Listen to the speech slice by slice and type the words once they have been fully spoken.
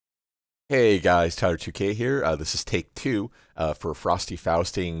Hey guys, Tyler2K here. This is take two for Frosty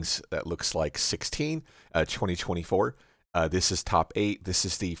Faustings that looks like 16, 2024. This is top 8. This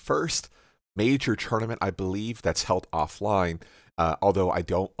is the first major tournament, I believe, that's held offline, although I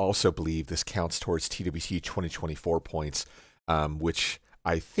don't also believe this counts towards TWT 2024 points, which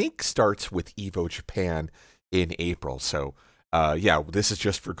I think starts with EVO Japan in April. So yeah, this is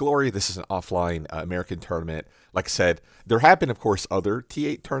just for glory. This is an offline American tournament. Like I said, there have been, of course, other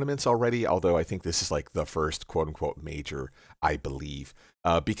T8 tournaments already, although I think this is like the first quote-unquote major, I believe.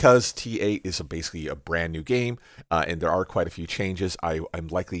 Because T8 is basically a brand new game, and there are quite a few changes, I'm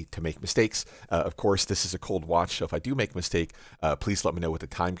likely to make mistakes. Of course, this is a cold watch, so if I do make a mistake, please let me know with the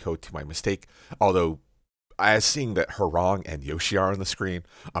time code to my mistake. Although, as seeing that Harong and Yoshi are on the screen,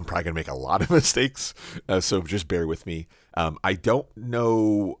 I'm probably going to make a lot of mistakes, so just bear with me. I don't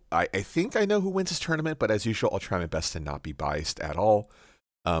know, I think I know who wins this tournament, but as usual, I'll try my best to not be biased at all.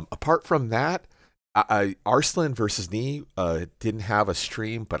 Apart from that, Arslan versus Nee didn't have a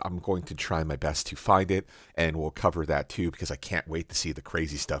stream, but I'm going to try my best to find it, and we'll cover that too, because I can't wait to see the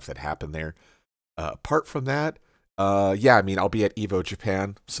crazy stuff that happened there. Apart from that, yeah, I mean, I'll be at EVO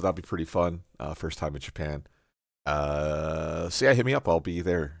Japan, so that'll be pretty fun. First time in Japan. So yeah, hit me up. I'll be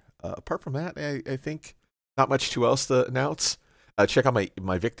there. Apart from that, I think not much too else to announce. Check out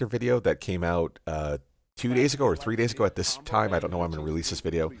my Victor video that came out 2 days ago or 3 days ago at this time. I don't know when I'm going to release this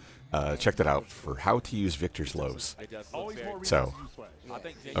video. Check that out for how to use Victor's lows. So,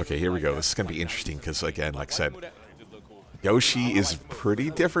 okay, here we go. This is going to be interesting because, again, like I said, Yoshi is pretty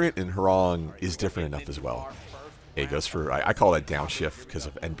different and Harong is different enough as well. Okay, goes for, I call it downshift because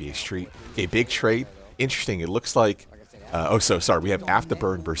of NBA Street. Okay, big trade. Interesting. It looks like, oh, so sorry. We have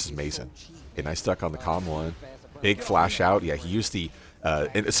Aftaburn versus Mazen. Okay, nice duck on the comm one. Big flash out. Yeah, he used the,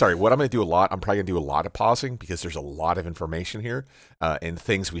 and sorry, what I'm going to do a lot, I'm probably going to do a lot of pausing because there's a lot of information here and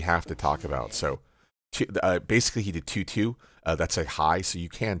things we have to talk about. So basically he did 2-2. That's a high, so you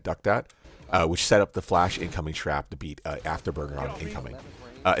can duck that, which set up the flash incoming trap to beat Afterburner on incoming.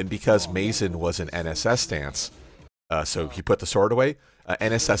 And because Mazen was an NSS stance, so he put the sword away.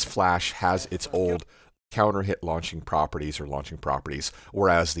 NSS Flash has its old counter hit launching properties,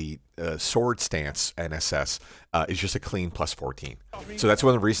 whereas the sword stance NSS is just a clean plus 14. So that's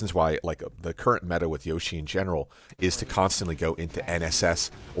one of the reasons why, like, the current meta with Yoshi in general is to constantly go into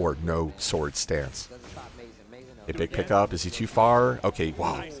NSS or no sword stance. A big pickup. Is he too far? Okay,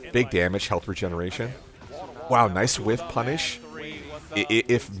 wow. Big damage, health regeneration. Wow, nice whiff punish.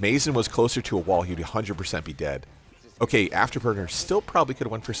 If Mazen was closer to a wall, he'd 100% be dead. Okay, Afterburner still probably could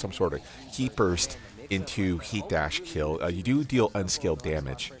have went for some sort of heat burst into heat dash kill. You do deal unskilled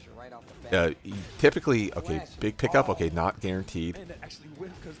damage. Typically, okay, big pickup, okay, not guaranteed.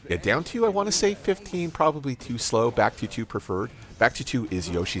 Yeah, down to, I want to say 15, probably too slow. Back to 2 preferred. Back to 2 is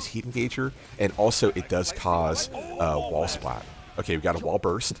Yoshi's heat engager, and also it does cause wall splat. Okay, we got a wall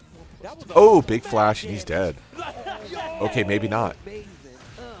burst. Oh, big flash, and he's dead. Okay, maybe not.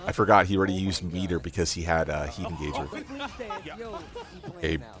 I forgot he already used meter because he had a heat engager.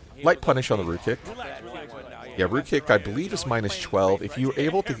 A light punish on the root kick. Yeah, root kick I believe is minus 12. If you're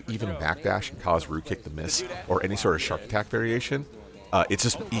able to even backdash and cause root kick to miss or any sort of shark attack variation, it's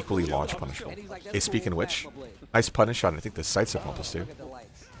just equally launch punishable. Okay, speaking of which, nice punish on I think the sights of Bumpus too.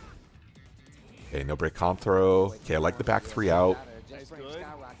 Okay, no break comp throw. Okay, I like the back 3 out.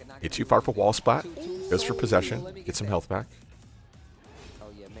 Get too far for wall splat. Goes for possession. Get some health back.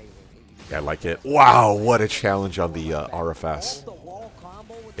 Yeah, I like it. Wow, what a challenge on the RFS.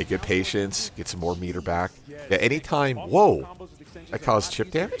 Okay, good patience. Get some more meter back. Yeah, anytime. Whoa, that caused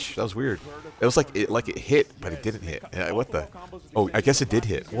chip damage. That was weird. It was like it hit, but it didn't hit. What the? Oh, I guess it did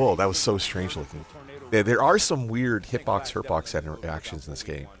hit. Whoa, that was so strange looking. Yeah, there are some weird hitbox, hurtbox interactions in this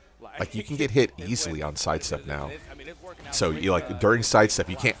game. Like you can get hit easily on sidestep now. So you like during sidestep,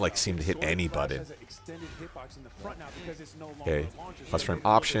 you can't like seem to hit any button. Okay, plus frame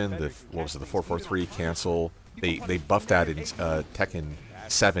option. The what was it? The 443 cancel. They buffed that in Tekken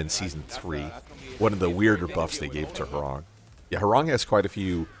 7 Season 3. One of the weirder buffs they gave to Harong. Yeah, Harong has quite a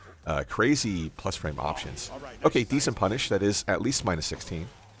few crazy plus frame options. Okay, decent punish. That is at least minus 16.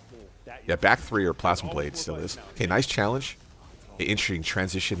 Yeah, back 3 or plasma blade still is. Okay, nice challenge. Okay, interesting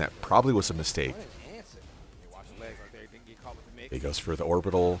transition that probably was a mistake. He goes for the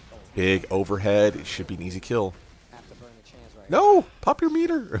orbital. Big overhead. It should be an easy kill. No! Pop your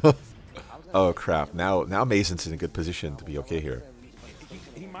meter! Oh, crap. Now Mazen's in a good position to be okay here.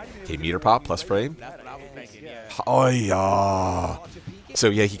 Okay, meter pop, plus frame. Oh, yeah. So,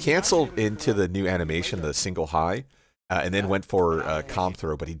 yeah, he canceled into the new animation, the single high. and then went for Calm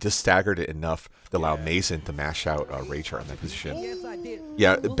Throw, but he just staggered it enough to allow Mazen to mash out Rage Art in that position.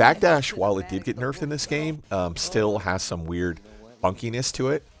 Yeah, Backdash, while it did get nerfed in this game, still has some weird funkiness to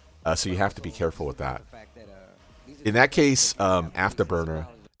it, so you have to be careful with that. In that case, Aftaburn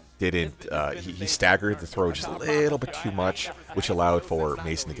didn't, he staggered the throw just a little bit too much, which allowed for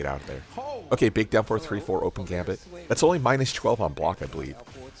Mazen to get out of there. Okay, big down 4-3-4 open gambit. That's only -12 on block, I believe.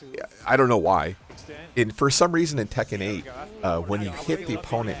 I don't know why. For some reason in Tekken 8, when you hit the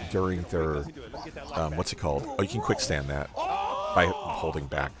opponent during their, what's it called? Oh, you can quick stand that by holding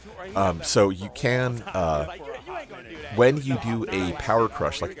back. So you can, when you do a power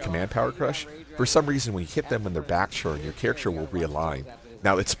crush, like a command power crush, for some reason when you hit them when they're back turn, your character will realign.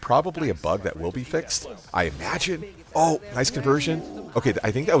 Now, it's probably a bug that will be fixed, I imagine. Oh, nice conversion. Okay,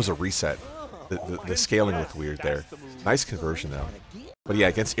 I think that was a reset. The scaling looked weird there. Nice conversion, though. But yeah,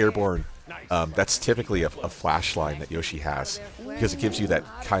 against Airborne, that's typically a flash line that Yoshi has, because it gives you that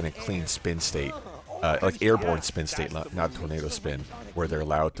kind of clean spin state, like Airborne spin state, not Tornado spin, where they're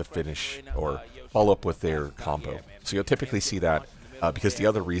allowed to finish or follow up with their combo. So you'll typically see that, because the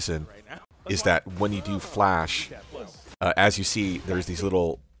other reason is that when you do flash, as you see, there's these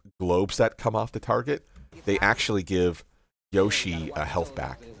little globes that come off the target. They actually give Yoshi health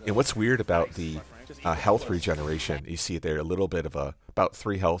back. And what's weird about the health regeneration, you see there a little bit of about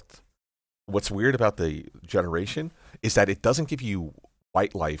 3 health. What's weird about the generation is that it doesn't give you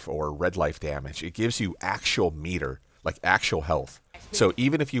white life or red life damage. It gives you actual meter, like actual health. So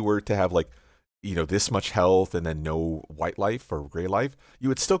even if you were to have, like, you know, this much health and then no white life or gray life, you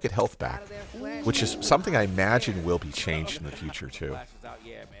would still get health back, which is something I imagine will be changed in the future too.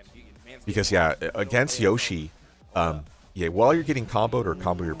 Because yeah, against Yoshi, yeah, while you're getting comboed or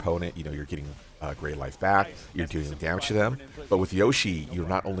combo your opponent, you know, you're getting gray life back, you're doing damage to them. But with Yoshi, you're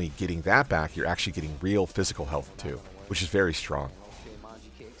not only getting that back, you're actually getting real physical health too, which is very strong.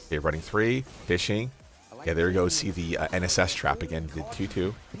 Okay, running 3, fishing. Yeah, there you go. See the NSS trap again. Did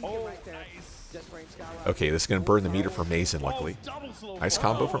 2-2. Okay, this is going to burn the meter for Mazen, luckily. Nice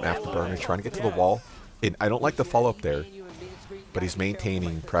combo from Aftaburn. He's trying to get to the wall. And I don't like the follow-up there, but he's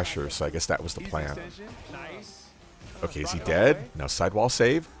maintaining pressure, so I guess that was the plan. Okay, is he dead? No, sidewall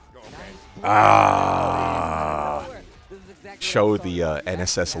save. Ah! Show the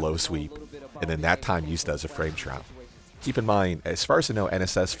NSS low sweep, and then that time used as a frame trap. Keep in mind, as far as I know,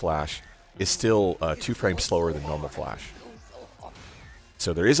 NSS flash is still 2 frames slower than normal flash.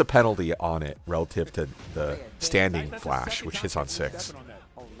 So there is a penalty on it relative to the standing flash, which hits on 6.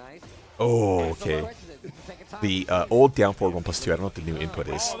 Oh, okay. The old down forward 1+2, I don't know what the new input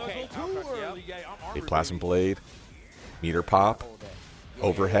is. A Plasma Blade. Meter pop.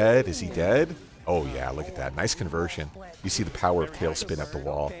 Overhead. Is he dead? Oh yeah, look at that. Nice conversion. You see the power of tailspin at the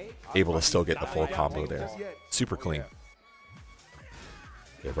wall. Able to still get the full combo there. Super clean.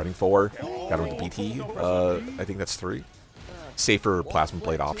 Okay, running 4. Got him with the BT. I think that's 3. Safer Plasma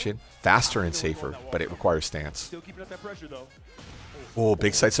Blade option. Faster and safer, but it requires stance. Oh,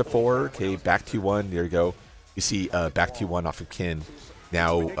 big sights at 4. Okay, back 2-1. There you go. You see back 2-1 off of Kin.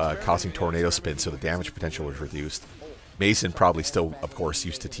 Now causing Tornado Spin, so the damage potential was reduced. Mazen probably still, of course,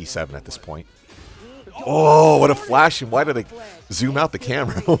 used to T7 at this point. Oh, what a flash. And why did they zoom out the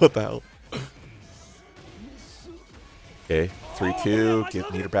camera? What the hell? Okay, 3-2.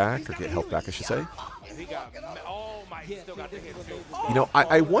 Get meter back, or get health back, I should say. You know,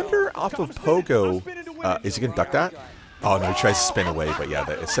 I wonder off of Pogo, is he going to duck that? Oh, no, he tries to spin away, but yeah,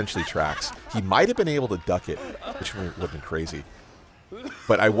 that essentially tracks. He might have been able to duck it, which would have been crazy.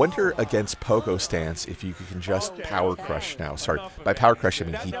 But I wonder against Pogo stance if you can just Power Crush now. Sorry, by Power Crush I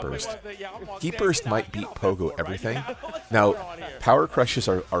mean Heat Burst. Heat Burst might beat Pogo everything. Now, Power Crushes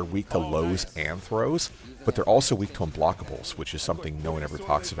are weak to lows and throws, but they're also weak to unblockables, which is something no one ever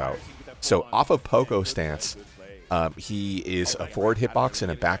talks about. So off of Pogo stance, he is a forward hitbox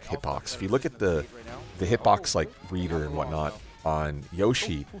and a back hitbox. If you look at the hitbox like reader and whatnot on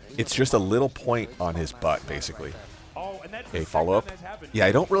Yoshi, it's just a little point on his butt, basically. Okay, follow up. Yeah,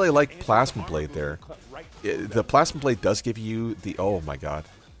 I don't really like Plasma Blade there. The Plasma Blade does give you the... Oh my god.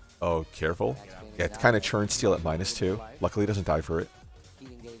 Oh, careful. Yeah, it kind of churns steel at -2. Luckily, it doesn't die for it.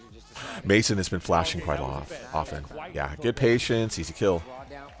 Mazen has been flashing quite often. Yeah, good patience, easy kill.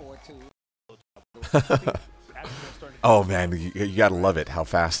 Oh man, you gotta love it, how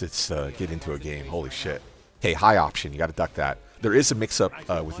fast it's get into a game. Holy shit. Okay, high option, you gotta duck that. There is a mix-up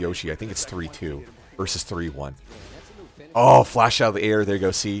with Yoshi. I think it's 3-2 versus 3-1. Oh, flash out of the air. There you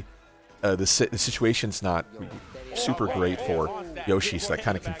go. See, the situation's not super great for Yoshi, so that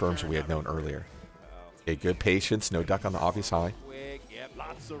kind of confirms what we had known earlier. Okay, good patience. No duck on the obvious high.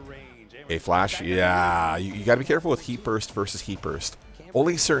 Okay, flash. Yeah, you got to be careful with heat burst versus heat burst.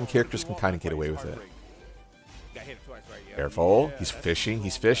 Only certain characters can kind of get away with it. Careful. He's fishing.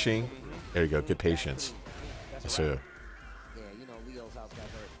 He's fishing. There you go. Good patience. So,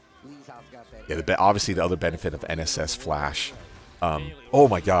 yeah, obviously the other benefit of NSS Flash. Oh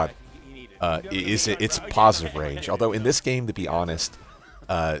my God. It's positive range. Although in this game, to be honest,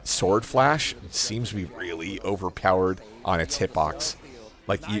 Sword Flash seems to be really overpowered on its hitbox.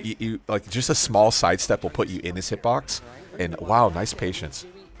 Like like just a small sidestep will put you in his hitbox. And wow, nice patience.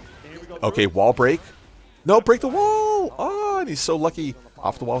 Okay, wall break. No, break the wall. Oh, and he's so lucky.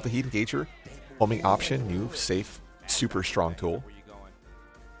 Off the wall with the heat engager. Homing option, new, safe, super strong tool.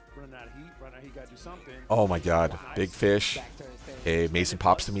 Oh my God, big fish. Okay, Mazen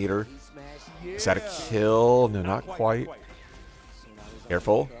pops the meter. Is that a kill? No, not quite.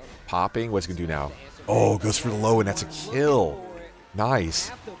 Careful. Popping. What's it going to do now? Oh, goes for the low, and that's a kill.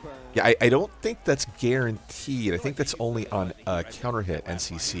 Nice. Yeah, I don't think that's guaranteed. I think that's only on counter hit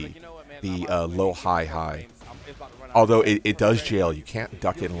NCC. The low, high, high. Although it does jail. You can't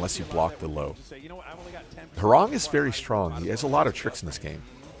duck it unless you block the low. Harong is very strong. He has a lot of tricks in this game.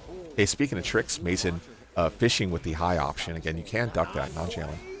 Hey, speaking of tricks, Mazen fishing with the high option. Again, you can duck that,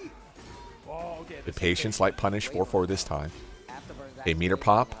 non-jailing. The patience, light punish, 4-4 this time. A meter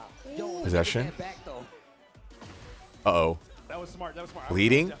pop. Possession. Uh-oh.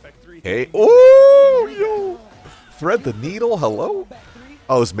 Bleeding. Hey. Oh, yo. Thread the needle. Hello?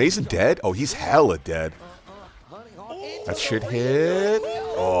 Oh, is Mazen dead? Oh, he's hella dead. That should hit.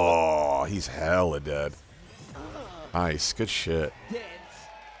 Oh, he's hella dead. Nice. Good shit.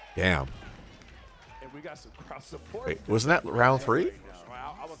 Damn. Wait, wasn't that round 3?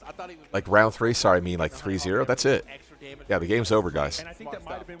 Like round 3? Sorry, I mean like 3-0. That's it. Yeah, the game's over, guys.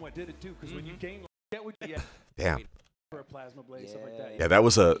 Damn. Yeah, that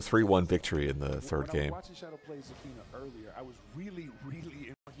was a 3-1 victory in the third game.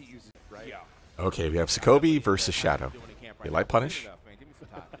 Okay, we have Sicoby versus Shadow. Okay, light punish.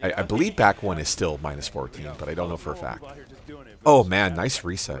 I believe back one is still -14, but I don't know for a fact. Oh man, nice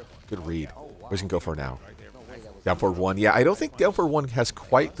reset. Good read. Where's he gonna go for now? Down forward 1. Yeah, I don't think down forward 1 has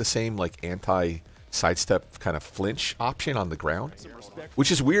quite the same like anti-sidestep kind of flinch option on the ground.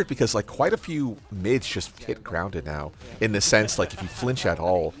 Which is weird because like quite a few mids just hit grounded now. In the sense like if you flinch at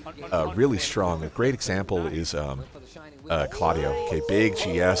all, really strong. A great example is Claudio. Okay, big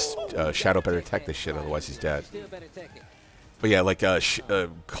GS. Shadow better tech this shit, otherwise he's dead. But yeah, like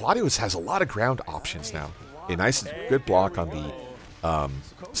Claudio has a lot of ground options now. A nice, good block on the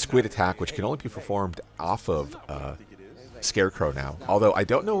squid attack, which can only be performed off of Scarecrow now. Although I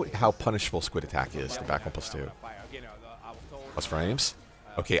don't know how punishable squid attack is, the back 1+2. Plus frames.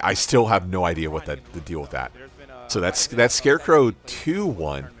 Okay, I still have no idea what the deal with that. So that's Scarecrow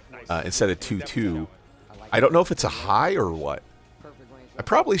 2-1 instead of 2-2. I don't know if it's a high or what. I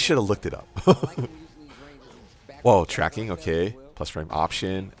probably should have looked it up. Whoa, tracking, okay. Plus frame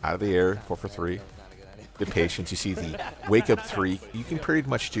option, out of the air, 4 for 3. Good patience. You see the wake up 3. You can pretty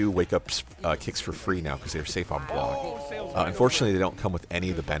much do wake up kicks for free now because they're safe on block. Unfortunately, they don't come with any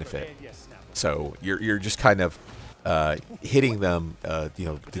of the benefit. So you're just kind of hitting them, you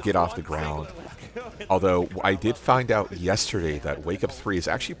know, to get off the ground. Although I did find out yesterday that wake up 3 is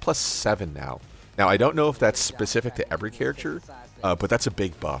actually +7 now. Now I don't know if that's specific to every character, but that's a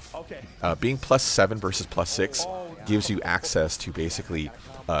big buff. Being +7 versus +6 gives you access to basically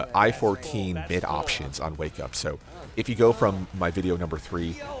I-14 mid options on wake up. So if you go from my video number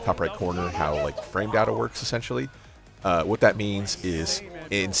 3, top right corner, how like frame data works essentially, what that means is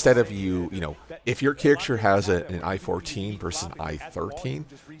instead of you know, if your character has an I-14 versus an I-13,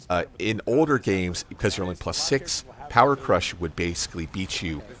 in older games, because you're only +6, Power Crush would basically beat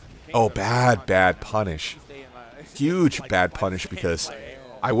you. Oh, bad punish. Huge bad punish, because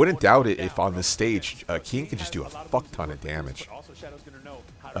I wouldn't doubt it if on this stage, King can just do a fuck ton of damage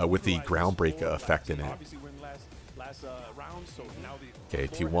with the ground break effect in it. Okay,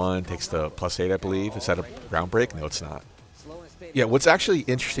 T1 takes the +8, I believe. Is that a ground break? No, it's not. Yeah, what's actually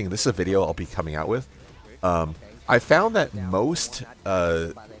interesting, this is a video I'll be coming out with. I found that most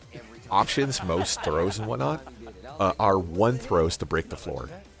options, most throws and whatnot, are 1 throws to break the floor.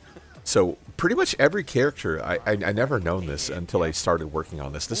 So pretty much every character, I never known this until I started working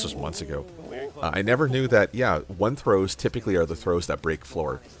on this. This was months ago. I never knew that, yeah, 1 throws typically are the throws that break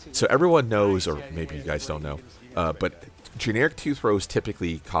floor. So everyone knows, or maybe you guys don't know, but generic 2 throws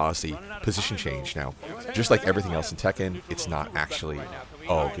typically cause the position change. Now, just like everything else in Tekken, it's not actually...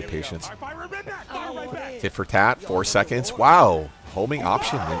 Oh, good patience. Hit for tat, 4 seconds. Wow, homing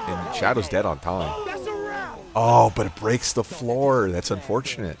option, and Shadow's dead on time. Oh, but it breaks the floor. That's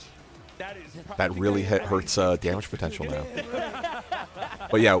unfortunate. That really hurts damage potential now.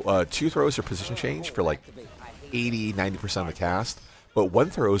 But yeah, 2 throws are position change for like 80-90% of the cast. But 1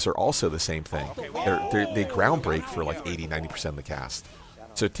 throws are also the same thing. They ground break for like 80-90% of the cast.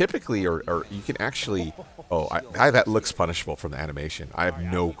 So typically, or you can actually... Oh, that looks punishable from the animation. I have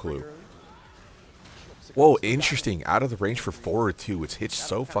no clue. Whoa, interesting. Out of the range for forward, too. It's hitched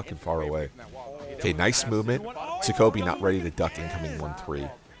so fucking far away. Okay, nice movement. Sicoby not ready to duck incoming 1-3.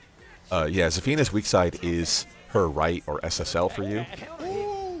 Yeah, Zafina's weak side is her right or SSL for you.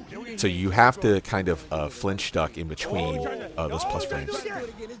 So you have to kind of flinch duck in between those plus frames.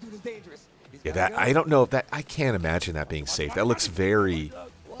 Yeah, that I don't know if that... I can't imagine that being safe. That looks very...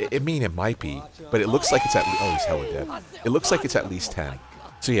 I mean, it might be, but it looks like it's at... Oh, he's hella dead. It looks like it's at least 10.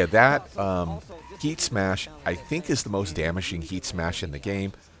 So yeah, that Heat Smash, I think, is the most damaging Heat Smash in the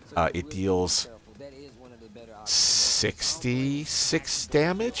game. It deals 66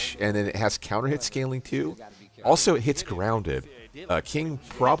 damage, and then it has counter hit scaling too. Also, it hits grounded. King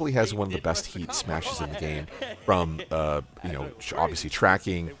probably has one of the best Heat Smashes in the game from, you know, obviously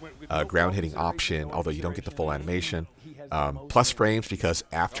tracking, ground hitting option, although you don't get the full animation. Plus frames because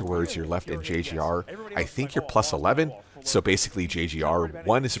afterwards you're left in JGR. I think you're plus 11. So basically JGR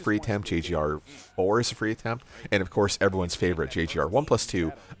 1 is a free attempt, JGR 4 is a free attempt, and of course everyone's favorite JGR 1 plus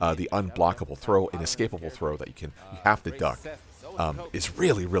 2, the unblockable throw, inescapable throw that you have to duck, is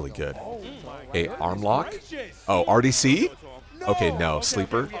really, really good. Okay, arm lock. Oh, RDC? Okay, no,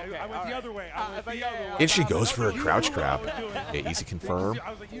 sleeper. And she goes for a crouch grab. Okay, easy confirm.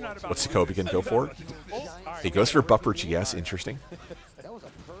 What's Sicoby gonna go for? He goes for buffer GS, interesting.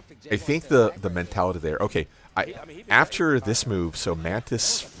 I think the mentality there. Okay, after this move, so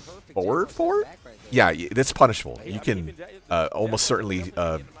Mantis forward 4? Yeah, that's punishable. You can almost certainly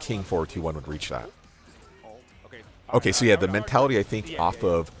King 4-2-1 would reach that. Okay, so yeah, the mentality I think off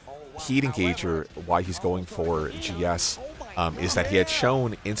of Heat Engager, why he's going for GS, is that he had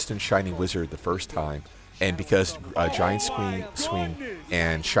shown instant Shining Wizard the first time, and because Giant Swing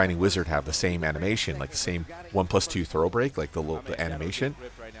and Shining Wizard have the same animation, like the same 1+2 throw break, like the animation,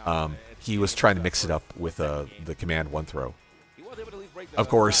 he was trying to mix it up with the command 1 throw. Of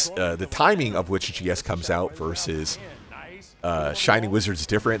course, the timing of which GS comes out versus Shining Wizard's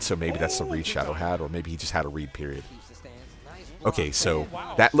different, so maybe that's the read Shadow had, or maybe he just had a read period. Okay, so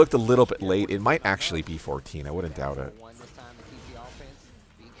that looked a little bit late. It might actually be 14. I wouldn't doubt it.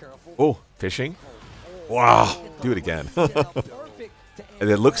 Oh, fishing. Wow, do it again. And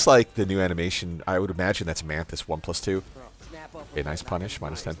it looks like the new animation, I would imagine that's Mantis 1+2. Okay, nice punish,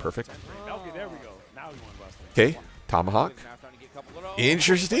 -10, perfect. Okay, Tomahawk.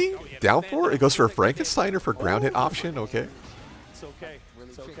 Interesting. Down 4. It goes for a Frankensteiner for ground hit option. Okay.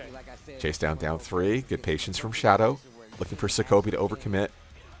 Chase down 3. Good patience from Shadow. Looking for Sicoby to overcommit.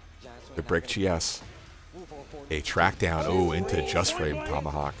 Good break GS. A track down. Oh, into just frame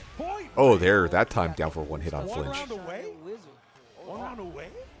Tomahawk. Oh, there. That time down for 1 hit on flinch.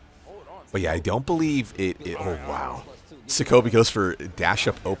 But yeah, I don't believe it. Oh, wow. Sicoby goes for dash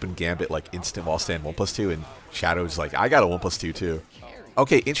up open gambit like instant wall stand 1+2, and Shadow's like, I got a 1+2 too.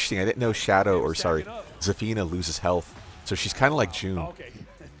 Okay, interesting. I didn't know Zafina loses health. So she's kind of like June.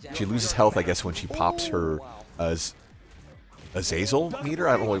 She loses health, I guess, when she pops her Azazel meter?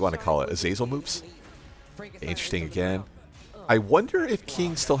 I don't know what you want to call it. Azazel moves? Interesting again. I wonder if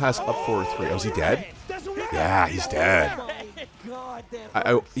King still has up 4-3. Oh, is he dead? Yeah, he's dead.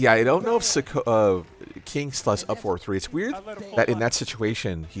 Yeah, I don't know if King still has up 4-3. It's weird that in that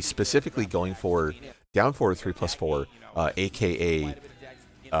situation, he's specifically going for down 4-3+4, a.k.a.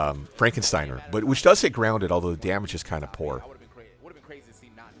 Frankensteiner, but which does hit grounded, although the damage is kind of poor.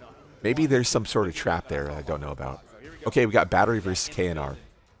 Maybe there's some sort of trap there that I don't know about. Okay, we got Battery versus KNR.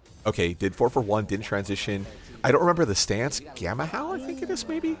 Okay, did 4-for-1, didn't transition. I don't remember the stance. Gamma Howl, I think it is,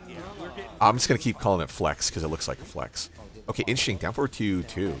 maybe? I'm just going to keep calling it Flex, because it looks like a Flex. Okay, interesting. Down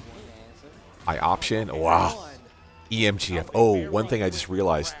 4-2-2. I option. Wow. EMGF. Oh, one thing I just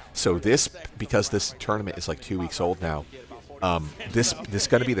realized. So this, because this tournament is like 2 weeks old now, this is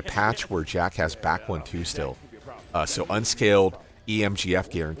going to be the patch where Jack has back 1-2 still. So unscaled,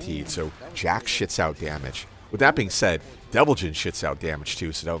 EMGF guaranteed. So Jack shits out damage. With that being said, Deviljin shits out damage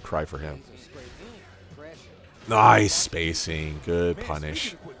too, so don't cry for him. Nice spacing. Good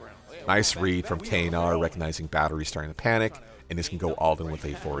punish. Nice read from KNR, recognizing Battery starting to panic, and this can go all in with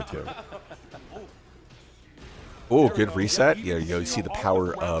a forward 2. Oh, good reset. Yeah, you see the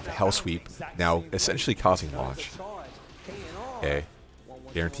power of Hell Sweep now essentially causing launch. Okay.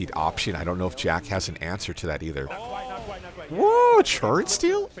 Guaranteed option. I don't know if Jack has an answer to that either. Whoa, Churn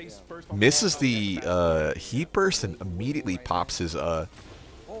Steal? Misses the Heat Burst and immediately pops his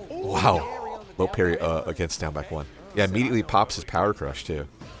Wow. Low parry against down back 1. Yeah, immediately pops his Power Crush, too.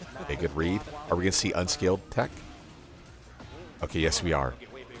 Okay, good read. Are we going to see unskilled tech? Okay, yes, we are.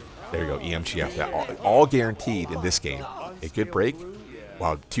 There you go, EMGF. That all guaranteed in this game. A good break.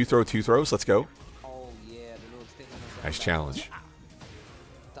 Wow, two throws. Let's go. Nice challenge.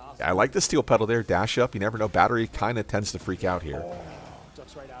 Yeah, I like the steel pedal there. Dash up. You never know. Battery kind of tends to freak out here.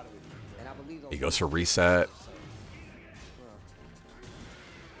 He goes for reset.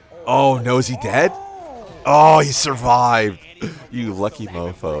 Oh, no, is he dead? Oh, he survived. You lucky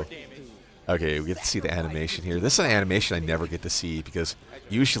mofo. Okay, we get to see the animation here. This is an animation I never get to see because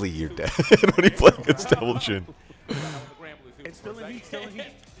usually you're dead when you play against Devil Jin.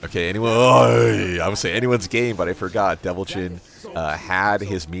 Okay, anyone? Oh, I would say anyone's game, but I forgot. Devil Jin had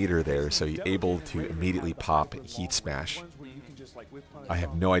his meter there, so he's able to immediately pop Heat Smash. I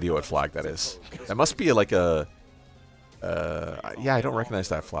have no idea what flag that is. That must be like a... yeah, I don't recognize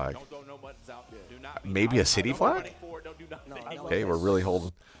that flag. Maybe a city flag? Okay, we're really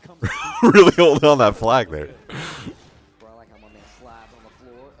holding... really holding on that flag there.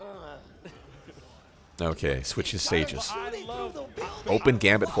 Okay, switching stages. Open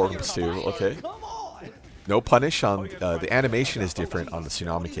Gambit 4+2, okay. No punish on... the animation is different on the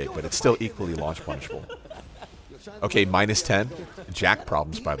Tsunami Cake, but it's still equally launch punishable. Okay, -10. Jack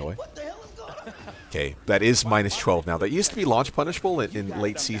problems, by the way. Okay, that is -12 now. That used to be launch punishable in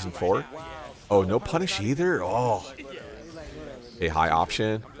late Season 4. Oh, no punish either? Oh. Okay, high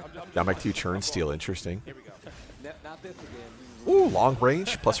option. Down back 2 turn steal, interesting. Ooh, long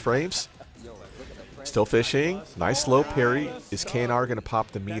range, plus frames. Still fishing. Nice low parry. Is KNR going to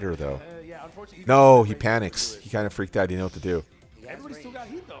pop the meter, though? No, he panics. He kind of freaked out. He didn't know what to do.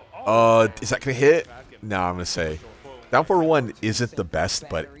 Is that going to hit? No, I'm going to say. Down 4-1 isn't the best,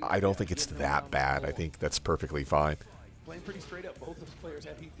 but I don't think it's that bad. I think that's perfectly fine.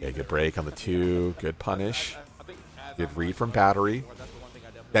 Okay, good break on the 2. Good punish. Good read from Battery.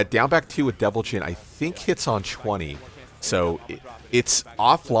 That down back 2 with Devil Jin, I think hits on 20. So it's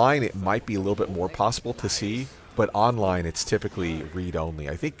offline. It might be a little bit more possible to see, but online it's typically read only.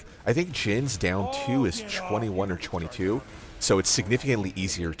 I think Jin's down 2 is 21 or 22, so it's significantly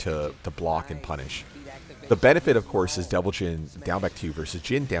easier to block and punish. The benefit, of course, is Devil Jin down back 2 versus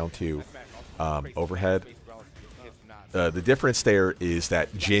Jin down 2 overhead. The difference there is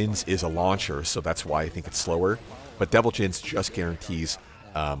that Jin's is a launcher, so that's why I think it's slower. But Devil Jin's just guarantees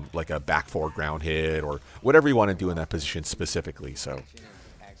like a back 4 ground hit or whatever you want to do in that position specifically. So,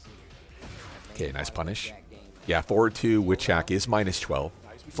 okay, nice punish. Yeah, forward 2 Witch Hack is -12.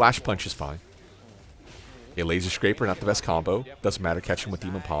 Flash Punch is fine. Okay, Laser Scraper, not the best combo. Doesn't matter, catch him with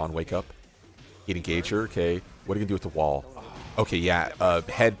Demon Pawn, wake up. Heat Engager, okay. What are you going to do with the wall? Okay, yeah,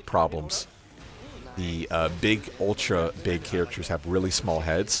 head problems. The ultra big characters have really small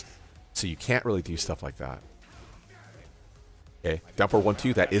heads, so you can't really do stuff like that. Okay, down for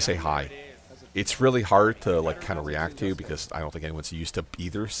 1-2, that is a high. It's really hard to like kind of react to because I don't think anyone's used to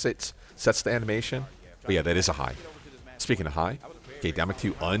either sets the animation. But yeah, that is a high. Speaking of high, okay, down back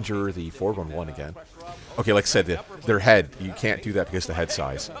 2 under the 4-1-1 again. Okay, like I said, their head, you can't do that because of the head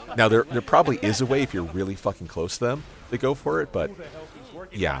size. Now, there probably is a way if you're really fucking close to them to go for it, but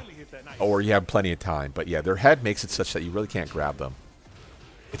yeah. Or you have plenty of time. But yeah, their head makes it such that you really can't grab them.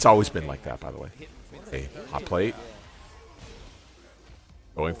 It's always been like that, by the way. Okay, hot plate.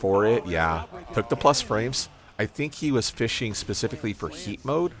 Going for it, yeah. Took the plus frames. I think he was fishing specifically for heat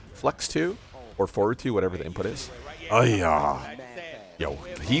mode, flex 2, or forward 2, whatever the input is. Oh, yeah. Yo,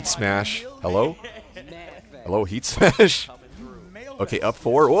 Heat Smash. Hello? Hello, Heat Smash. Okay, up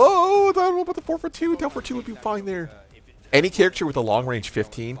 4. Whoa, down about the 4 for 2. Down for 2 would be fine there. Any character with a long range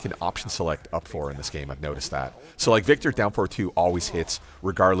 15 can option select up 4 in this game. I've noticed that. So like Victor down 4-2 always hits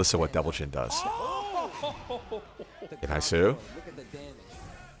regardless of what Devil Jin does. Can I sue?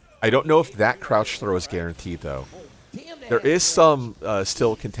 I don't know if that crouch throw is guaranteed though. There is some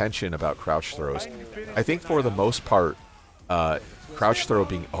still contention about crouch throws. I think for the most part, crouch throw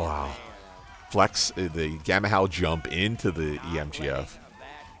being flex the Gamma Howl jump into the EMGF,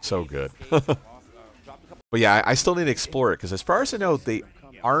 so good. But yeah, I still need to explore it because as far as I know, they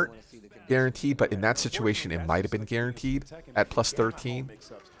aren't guaranteed. But in that situation, it might have been guaranteed at plus 13.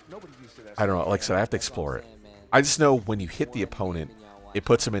 I don't know. Like I said, I have to explore it. I just know when you hit the opponent, it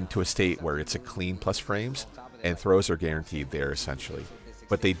puts them into a state where it's a clean plus frames, and throws are guaranteed there essentially.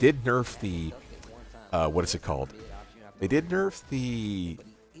 But they did nerf the what is it called? They did nerf the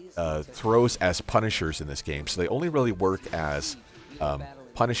throws as punishers in this game, so they only really work as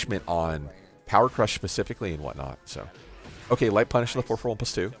punishment on Power Crush specifically and whatnot. So, okay, light punish on the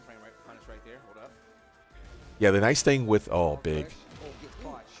 4-for-1+2. Yeah, the nice thing with big.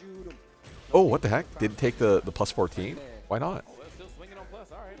 Oh, what the heck? Didn't take the plus 14? Why not?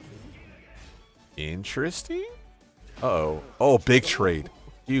 Interesting. Uh-oh. Oh, big trade.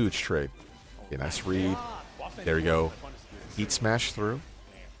 Huge trade. Okay, nice read. There we go. Heat smash through.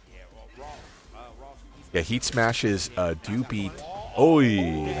 Yeah, heat smashes do beat... Oh,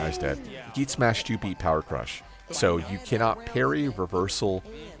 now he's dead. Heat smash do beat power crush. So you cannot parry, reversal,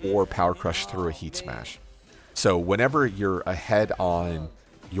 or power crush through a heat smash. So whenever you're ahead on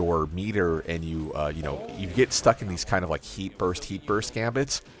your meter and you get stuck in these kind of like heat burst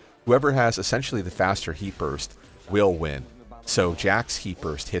gambits, whoever has essentially the faster heat burst will win. So Jack's heat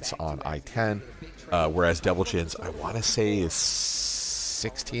burst hits on I-10, whereas Devil Jin's, I want to say, is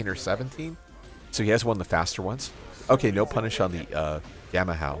 16 or 17. So he has one of the faster ones. Okay, no punish on the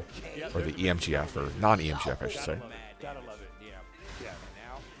Gamma Howl, or the EMGF, or non-EMGF, I should say.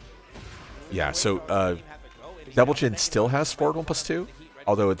 Yeah, so Devil Jin still has forward 1+2,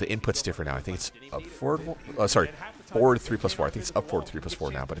 although the input's different now. I think it's up forward, forward 3+4. I think it's up forward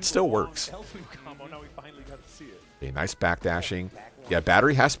 3+4 now, but it still works. Okay, nice backdashing. Yeah,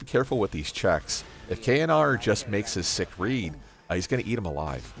 Battery has to be careful with these checks. If KNR just makes his sick read, he's going to eat him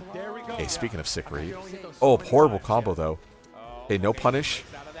alive. Okay, speaking of sick read. Oh, horrible combo, though. Okay, no punish.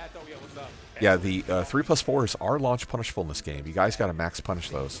 Yeah, the 3+4s are launch punishable in this game. You guys got to max punish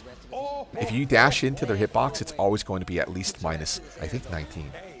those. If you dash into their hitbox, it's always going to be at least minus, I think,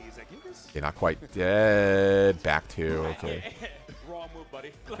 19. Okay, not quite dead. Back to, okay.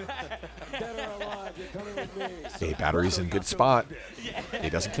 Okay, Battery's in good spot. He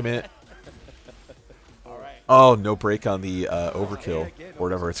doesn't commit. Oh, no break on the overkill, or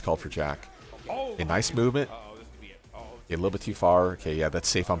whatever it's called for Jack. Okay, nice movement. Okay, a little bit too far. Okay, yeah, that's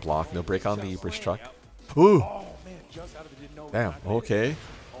safe on block. No break on the bridge truck. Ooh. Damn, okay.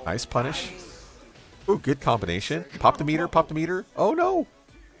 Nice punish. Ooh, good combination. Pop the meter, pop the meter. Oh, no.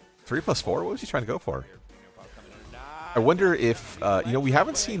 3+4? What was he trying to go for? I wonder if, we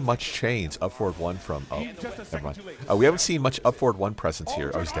haven't seen much chains up forward 1 from... Oh, never mind. We haven't seen much up forward 1 presence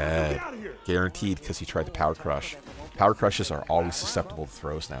here. Oh, he's dead. Guaranteed because he tried to power crush. Power crushes are always susceptible to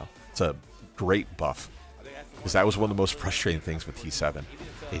throws now. It's a great buff. Because that was one of the most frustrating things with T7.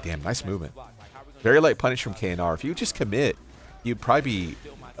 Hey, damn, nice movement. Very light punish from KNR. If you just commit, you'd probably be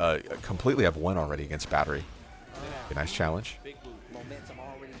completely have won already against Battery. Okay, nice challenge.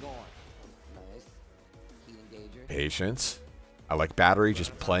 Patience. I like Battery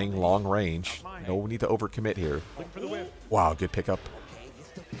just playing long range. No need to overcommit here. Wow, good pickup.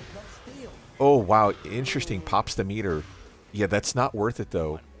 Oh, wow, interesting. Pops the meter. Yeah, that's not worth it,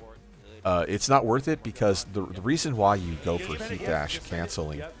 though. It's not worth it because the reason why you go for heat dash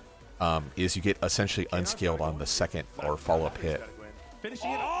canceling is you get essentially unscaled on the second or follow-up hit.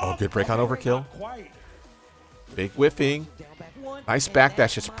 Oh, good break on overkill. Big whiffing. Nice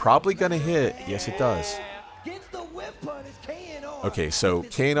backdash. It's probably going to hit. Yes, it does. Okay, so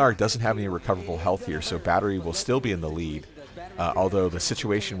KNR doesn't have any recoverable health here, so Battery will still be in the lead. Although the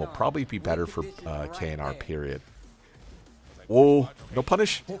situation will probably be better for KNR, period. Whoa, no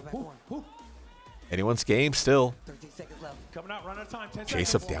punish. Anyone's game still.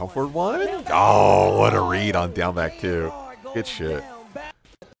 Chase up down forward 1. Oh, what a read on down back 2. Good shit.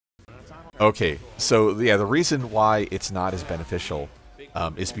 Okay, so yeah, the reason why it's not as beneficial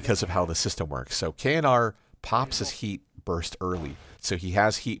is because of how the system works. So KNR pops his heat burst early, so he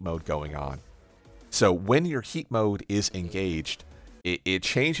has heat mode going on. So when your heat mode is engaged, it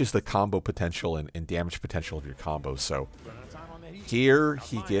changes the combo potential and damage potential of your combo. So here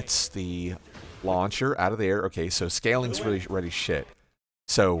he gets the launcher out of the air. Okay, so scaling's really shit.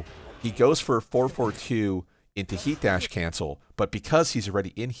 So he goes for 4-4-2 into heat dash cancel, but because he's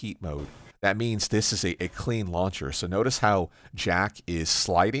already in heat mode, that means this is a clean launcher. So notice how Jack is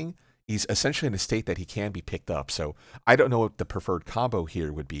sliding. He's essentially in a state that he can be picked up. So I don't know what the preferred combo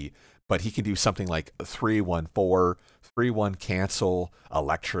here would be, but he can do something like 3-1-4, 3-1 cancel,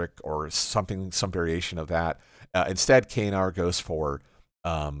 electric, or something, some variation of that. Instead, KNR goes for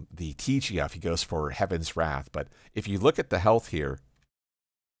the TGF. He goes for Heaven's Wrath. But if you look at the health here,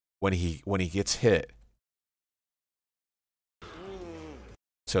 when he gets hit,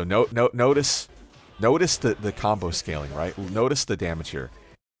 so notice the combo scaling, right? Notice the damage here.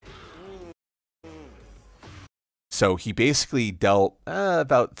 So he basically dealt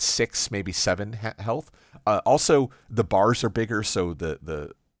about 6, maybe 7 health. Also, the bars are bigger, so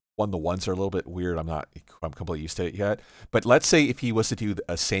the 1-to-1s are a little bit weird. I'm completely used to it yet. But let's say if he was to do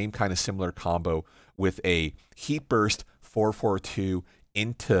a same kind of similar combo with a heat burst 4-4-2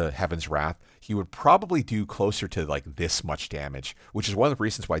 into Heaven's Wrath, he would probably do closer to like this much damage, which is one of the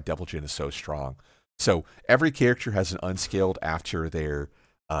reasons why Devil Jin is so strong. So every character has an unscaled after their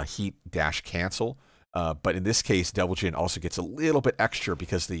heat dash cancel. But in this case, Devil Jin also gets a little bit extra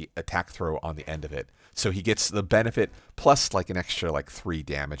because of the attack throw on the end of it. So he gets the benefit plus like an extra like 3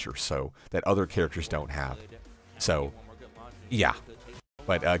 damage or so that other characters don't have. So, yeah.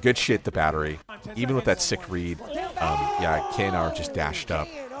 But good shit, the battery. Even with that sick read, yeah, KNR just dashed up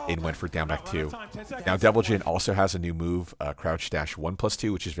and went for down back 2. Now, Devil Jin also has a new move, crouch dash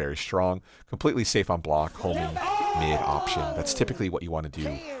 1+2, which is very strong. Completely safe on block, homing mid option. That's typically what you want to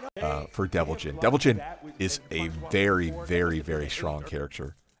do for Devil Jin. Devil Jin is a very, very, very strong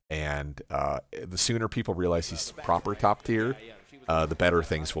character. And the sooner people realize he's proper top tier, the better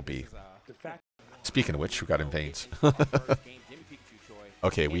things will be. Speaking of which, we got Invaines.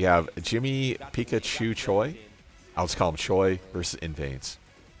 Okay, we have JimmyPikachuChoi. I'll just call him Choi versus Invaines.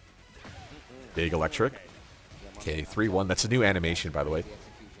 Big electric. Okay, 3-1. That's a new animation, by the way.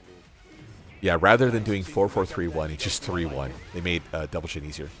 Yeah, rather than doing 4-4-3-1, it's just 3-1. They made Devil Jin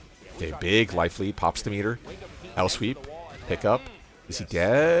easier. Okay, big life lead. Pops the meter. L sweep. Pick up. Is he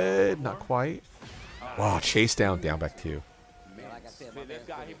dead? Not quite. Wow, chase down, down back 2.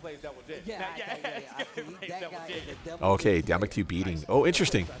 Okay, down back 2 beating. Oh,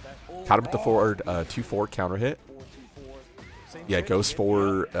 interesting. Caught him with the forward 2-4 counter hit. Yeah, it goes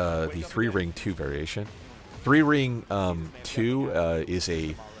for the 3-ring 2 variation. 3-ring 2 is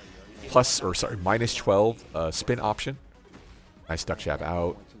a minus 12 spin option. Nice duck jab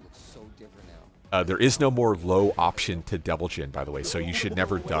out. There is no more low option to Devil Jin, by the way, so you should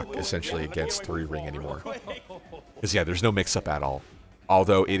never duck essentially against 3-ring anymore. Because yeah, there's no mix-up at all.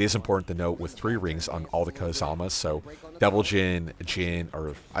 Although it is important to note with 3 rings on all the Kazamas, so Devil Jin, Jin,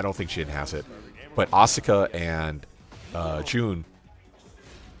 or I don't think Jin has it, but Asuka and June.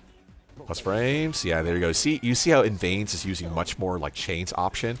 Plus frames, yeah, there you go. See, you see how Invaines is using much more like chains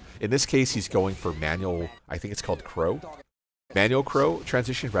option. In this case, he's going for manual. I think it's called crow, manual crow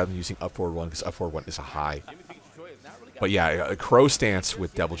transition rather than using up forward 1 because up forward 1 is a high. But yeah, a crow stance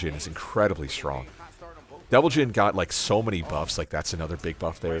with Devil Jin is incredibly strong. Devil Jin got like so many buffs, like that's another big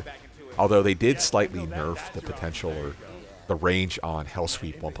buff there. Although they did slightly nerf the potential or the range on Hell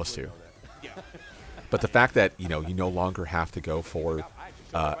Sweep 1+2. But the fact that you no longer have to go for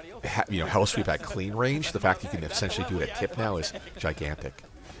Hell Sweep at clean range, the fact that you can essentially do it at tip now is gigantic.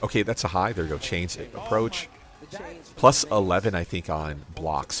 Okay, that's a high. There you go. Chains approach. Plus 11, I think, on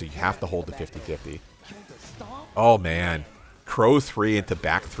block, so you have to hold the 50-50. Oh man, Crow 3 into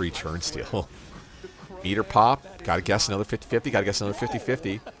back 3 turnstile. Meter pop. Gotta guess another 50-50. Gotta guess another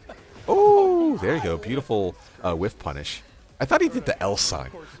 50-50. Oh, there you go. Beautiful whiff punish. I thought he did the L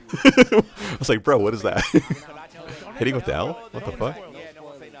sign. I was like, bro, what is that? Hitting with the L? What the fuck?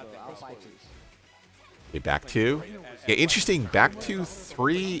 Okay, back 2. Yeah, interesting. Back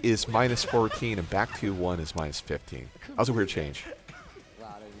 2-3 is minus 14, and back 2-1 is minus 15. That was a weird change.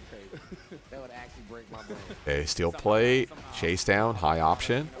 Okay, steel plate. Chase down. High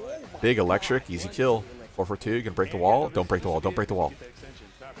option. Big electric, easy kill. 4-for-2, you gonna break the wall? Don't break the wall, don't break the wall.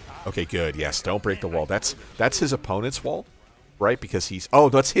 Okay, good, yes, don't break the wall. That's his opponent's wall, right? Because he's, oh,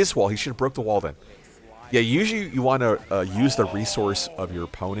 that's his wall. He should have broke the wall then. Yeah, usually you want to use the resource of your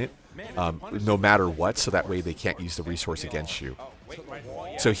opponent no matter what, so that way they can't use the resource against you.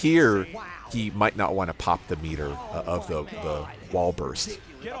 So here, he might not want to pop the meter of the wall burst.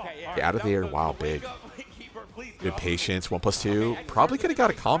 Okay, out of there, wow, big. Good patience, 1+2. Probably could have got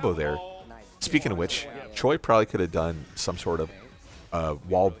a combo there. Speaking of which, Choi probably could have done some sort of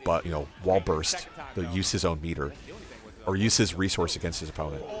wall burst to use his own meter, or use his resource against his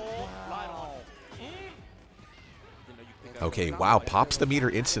opponent. Okay, wow, pops the meter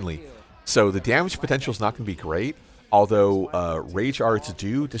instantly. So the damage potential is not going to be great, although Rage Arts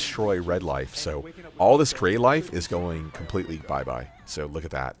do destroy red life. So all this gray life is going completely bye-bye. So look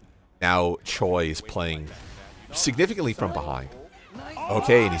at that. Now Choi is playing significantly from behind.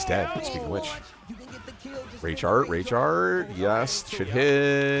 Okay, and he's dead. Speaking of which. Rage Art, yes, should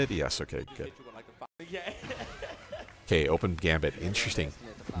hit. Yes, okay, good. Okay, open gambit. Interesting.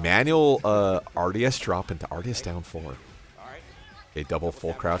 Manual RDS drop into RDS down 4. Okay, double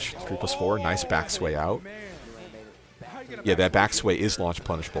full crouch, 3+4. Nice back sway out. Yeah, that back sway is launch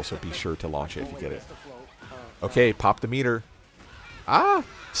punishable, so be sure to launch it if you get it. Okay, pop the meter. Ah!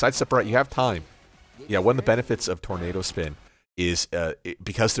 Sidestep right, you have time. Yeah, one of the benefits of Tornado Spin is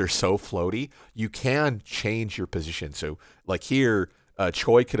because they're so floaty, you can change your position. So, like here,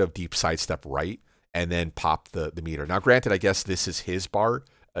 Choi could have deep sidestep right and then pop the meter. Now, granted, I guess this is his bar.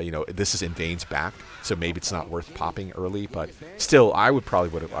 This is Invaines back, so maybe it's not worth popping early. But still, I would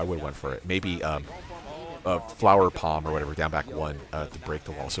have went for it. Maybe flower palm or whatever, down back 1 to break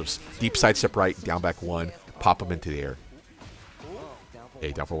the wall. So deep sidestep right, down back 1, pop them into the air.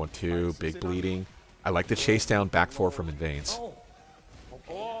 Okay, down for 1-2. Big bleeding. I like the chase down back 4 from Invaines.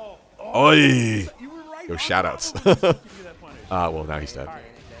 Oi! Yo, shoutouts. Well, now he's dead.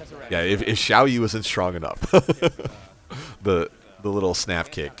 Yeah, if Xiao Yu wasn't strong enough. the little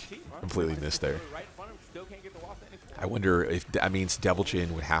snap kick completely missed there. I wonder if that means Devil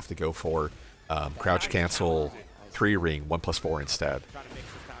Jin would have to go for crouch cancel 3 ring 1+4 instead.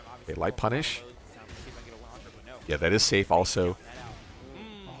 Okay, light punish. Yeah, that is safe also.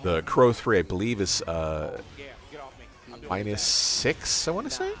 The Crow 3, I believe, is -6, I want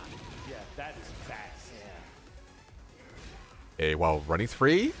to say. Okay, while running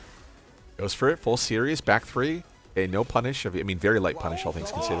 3. Goes for it, full series, back 3. Okay, no punish. I mean, very light punish, all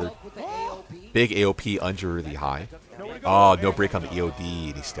things considered. Big AOP under the high. Oh, no break on the EOD,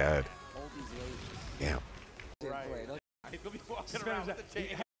 and he's dead. Damn. Let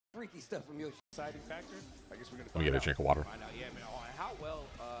me get a drink of water.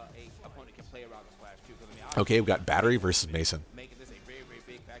 Okay, we got Battery versus Mazen.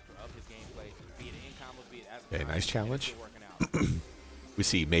 Okay, nice challenge. We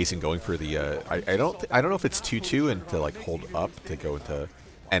see Mazen going for the. I don't know if it's 2-2 and to like hold up to go into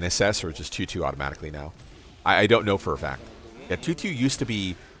NSS or just 2-2 automatically now. I don't know for a fact. Yeah, 2-2 used to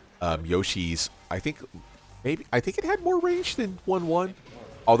be Yoshi's. I think it had more range than 1-1.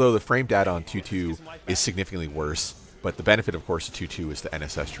 Although the frame data on 2-2 is significantly worse, but the benefit, of course, of 2-2 is the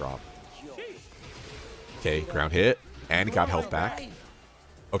NSS drop. Okay, ground hit, and he got health back.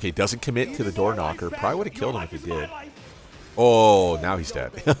 Okay, doesn't commit to the door knocker. Probably would have killed him if he did. Oh, now he's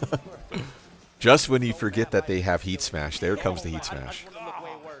dead. Just when you forget that they have Heat Smash, there comes the Heat Smash.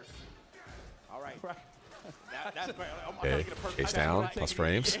 Okay, chase down, plus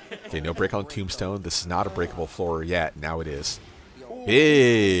frames. Okay, no break on Tombstone. This is not a breakable floor yet. Now it is.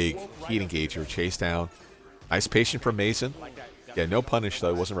 Big heat engager, chase down. Nice patient from Mazen. Yeah, no punish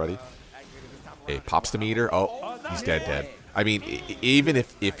though, wasn't ready. Okay, pops the meter. Oh, he's dead. I mean, even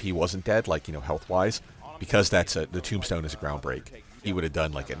if he wasn't dead, like, you know, health-wise, because that's the Tombstone is a ground break, he would have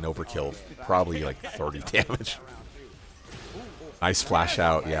done like an overkill, probably like 30 damage. Nice flash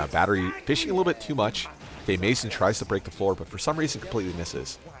out. Yeah, Battery fishing a little bit too much. Okay, Mazen tries to break the floor, but for some reason completely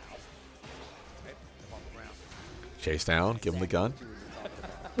misses. Chase down, give him the gun.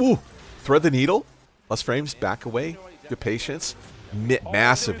 Woo! Thread the needle. Plus frames, back away. Good patience.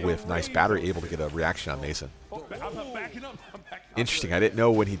 Massive whiff. Nice Battery, able to get a reaction on Mazen. Interesting. I didn't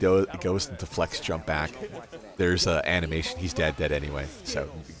know when he goes into flex jump back. There's animation. He's dead anyway. So,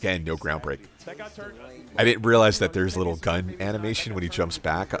 again, no ground break. I didn't realize that there's a little gun animation when he jumps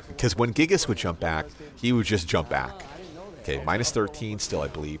back. Because when Gigas would jump back, he would just jump back. Okay, -13 still, I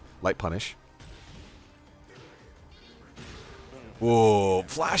believe. Light punish. Whoa,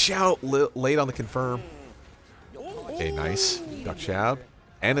 flash out late on the confirm. Okay, nice. Duck jab.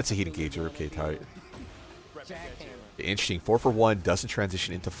 And it's a heat engager. Okay, tight. Interesting. 4 for 1 doesn't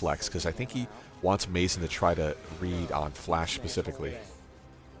transition into flex because I think he wants Mazen to try to read on flash specifically.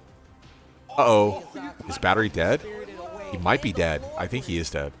 Uh-oh. Is Battery dead? He might be dead. I think he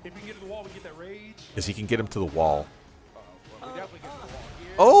is dead. Because he can get him to the wall.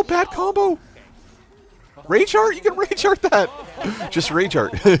 Oh, bad combo. Rage Art? You can Rage Art that. Just Rage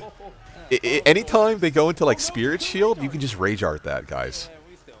Art. Anytime they go into like Spirit Shield, you can just Rage Art that, guys.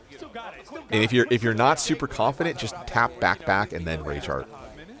 And if you're not super confident, just tap back and then Rage Art.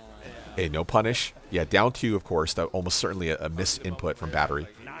 Okay, no punish. Yeah, down 2, of course. That almost certainly a missed input from Battery.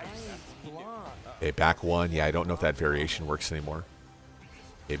 Okay, back 1. Yeah, I don't know if that variation works anymore.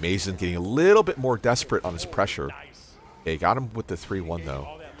 Okay, Mazen getting a little bit more desperate on his pressure. Okay, got him with the 3-1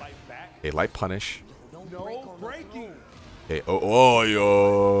 though. Okay, light punish. Okay,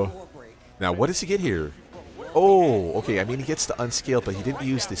 yo. Now, what does he get here? Oh, okay, I mean, he gets the unscaled, but he didn't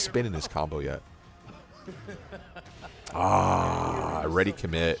use the spin in his combo yet. Ah, ready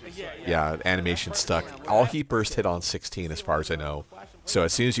commit. Yeah, animation stuck. All Heat Burst hit on 16 as far as I know. So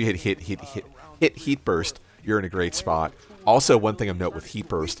as soon as you hit Heat Burst, you're in a great spot. Also, one thing of note with Heat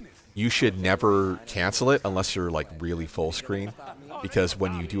Burst, you should never cancel it unless you're like really full screen. Because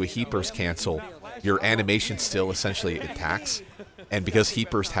when you do a Heat Burst cancel, your animation still essentially attacks. And because Heat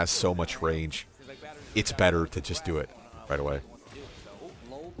Burst has so much range, it's better to just do it right away.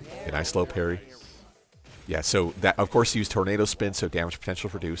 A nice low parry. Yeah, so that, of course, use Tornado Spin, so damage potential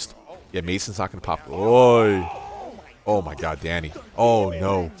reduced. Yeah, Mazen's not going to pop. Oh my god, Danny. Oh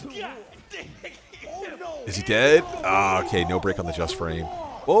no. Is he dead? Ah, okay, no break on the just frame.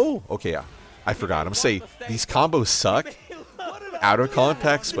 Oh, okay, yeah. I forgot. I'm going to say these combos suck out of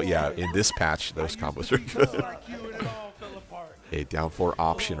context, but yeah, in this patch, those combos are good. A down 4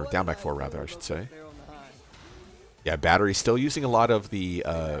 option, or down back 4 rather, I should say. Yeah, battery still using a lot of the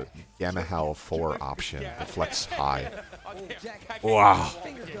Gamma Howl 4 option, the flex high. Wow.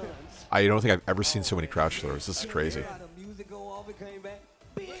 I don't think I've ever seen so many crouch throwers. This is crazy.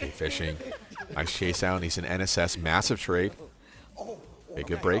 Okay, fishing. Nice chase down. He's an NSS. Massive trade. Okay,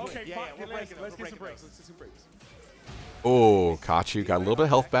 good break. Oh, caught you. Got a little bit of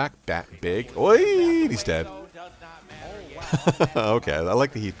health back. Bat big. Oi, he's dead. Okay, I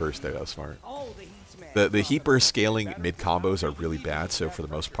like the heat burst there. That was smart. The heat burst scaling mid combos are really bad, so for the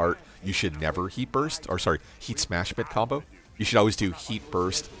most part, you should never heat burst, or sorry, heat smash mid combo. You should always do heat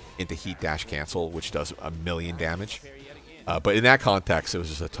burst into heat dash cancel, which does 1,000,000 damage. But in that context, it was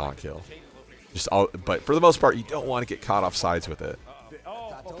just a taunt kill. But for the most part, you don't want to get caught off sides with it.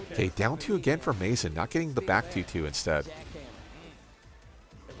 Okay, down 2 again for Mazen, not getting the back 2-2 instead.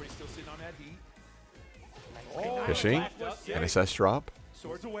 Fishing, NSS drop.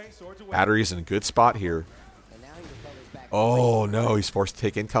 Battery's in a good spot here. Oh no, he's forced to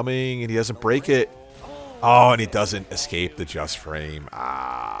take incoming, and he doesn't break it. Oh, and he doesn't escape the just frame.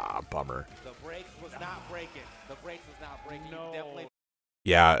 Ah, bummer.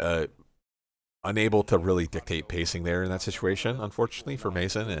 Yeah, unable to really dictate pacing there in that situation, unfortunately, for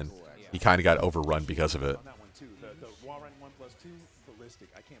Mazen, and he kind of got overrun because of it.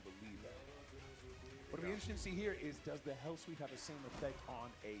 What'll be interesting to see here is, does the Hell Sweep have the same effect on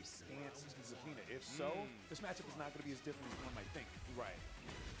a stance to Zafina? If so, this matchup is not going to be as different as one might think. Right.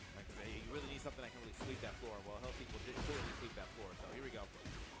 Because you really need something that can really sweep that floor. Well, Hell Sweep will clearly sweep that floor. So here we go.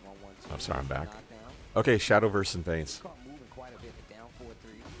 I'm sorry, I'm back. Okay, Shadow versus Invaines.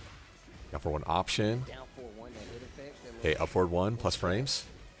 Down for 1 option. Okay, up forward 1 plus frames.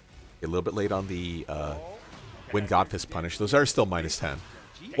 A little bit late on the Wind Godfist punish. Those are still -10.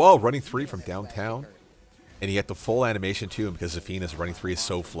 Whoa, running 3 from downtown. And you get the full animation too, and because Zafina's running 3 is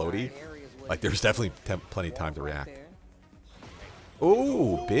so floaty, like there's definitely plenty of time to react.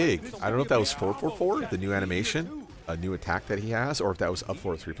 Oh, big. I don't know if that was 444, the new animation, a new attack that he has, or if that was up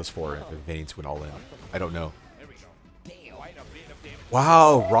forward 3+4 if Invaines went all in. I don't know.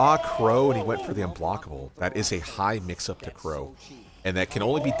 Wow, raw Crow, and he went for the unblockable. That is a high mix-up to Crow, and that can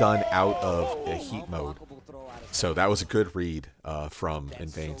only be done out of a heat mode. So that was a good read from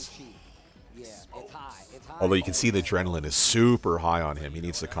Invaines. Although you can see the adrenaline is super high on him. He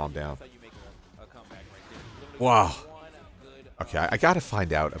needs to calm down. Wow. Okay, I got to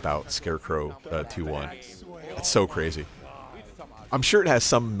find out about Scarecrow 2-1. It's so crazy. I'm sure it has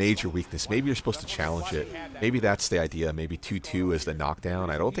some major weakness. Maybe you're supposed to challenge it. Maybe that's the idea. Maybe 2-2 is the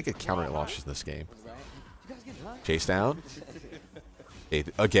knockdown. I don't think it counter launches in this game. Chase down. Okay,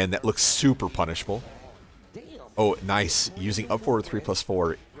 again, that looks super punishable. Oh, nice. Using up forward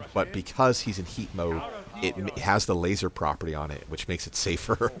 3+4, but because he's in heat mode, it has the laser property on it, which makes it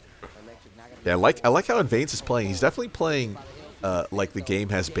safer. Yeah, I like how Invaines is playing. He's definitely playing like the game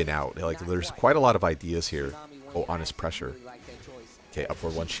has been out. Like there's quite a lot of ideas here. Oh, on his pressure. Okay, up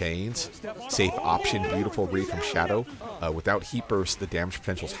forward 1 chains. Safe option. Beautiful read from Shadow. Without heat burst, the damage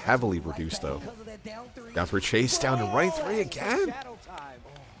potential is heavily reduced though. Down for a chase, down to running 3 again.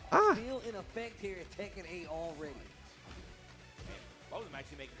 Ah.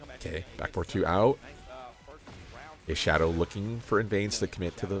 Okay, back 4-2 out. A Shadow looking for Invaines to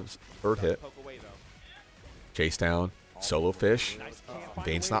commit to the 3rd hit. Chase down, solo fish.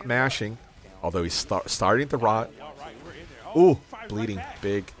 Invaines not mashing, although he's starting to rot. Ooh, bleeding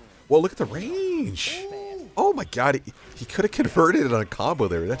big. Well, look at the range. Oh my god, he could have converted it on a combo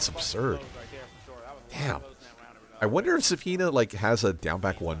there. That's absurd. Damn. I wonder if Zafina like has a down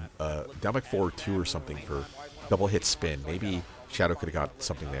back 4-2 or something for double hit spin. Maybe Shadow could have got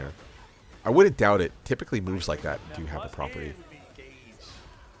something there. I wouldn't doubt it. Typically moves like that do have the property.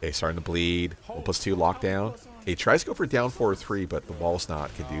 Okay, starting to bleed. 1+2 lockdown. Okay, tries to go for down 4-3, but the wall's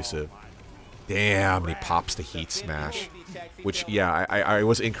not conducive. Damn, and he pops the heat smash. Which, yeah, I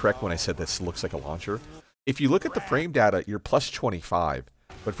was incorrect when I said this looks like a launcher. If you look at the frame data, you're +25.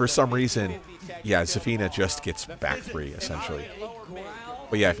 But for some reason, yeah, Zafina just gets back 3, essentially.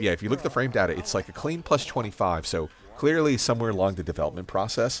 But yeah, if you look at the frame data, it's like a clean +25. So clearly somewhere along the development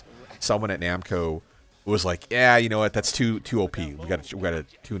process, someone at Namco was like, yeah, you know what, that's too OP. We gotta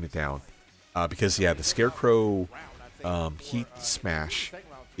tune it down. Because yeah, the Scarecrow heat smash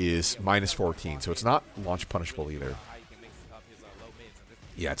is -14, so it's not launch punishable either.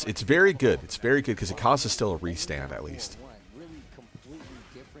 Yeah, it's very good. It's very good because it causes still a restand at least.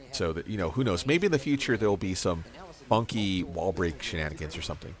 So that, you know, who knows? Maybe in the future there will be some funky wall break shenanigans or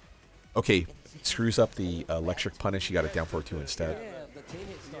something. Okay, screws up the electric punish. You got it down 4-2 instead.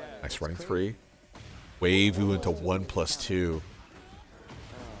 Nice running 3. Wave into 1+2.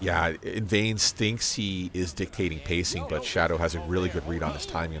 Yeah, Invaines thinks he is dictating pacing, but Shadow has a really good read on his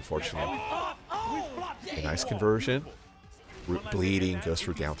timing, unfortunately. A nice conversion. Root bleeding, goes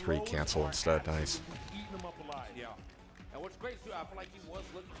for down 3, cancel instead. Nice.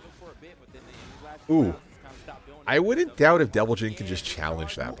 Ooh. I wouldn't doubt if Devil Jin can just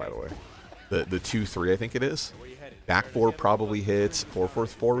challenge that, by the way. The 2-3, I think it is. Back 4 probably hits.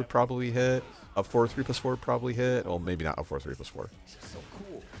 4-4-4 would probably hit. Up 4 3+4 would probably hit. Well, maybe not up 4 3+4.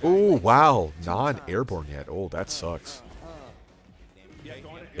 Oh, wow. Non-airborne yet. Oh, that sucks.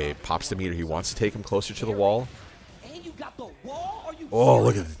 Okay, pops the meter. He wants to take him closer to the wall. Oh,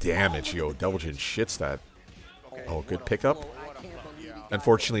 look at the damage. Yo, Devil Jin shits that. Oh, good pickup.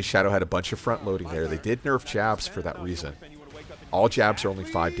 Unfortunately, Shadow had a bunch of front loading there. They did nerf jabs for that reason. All jabs are only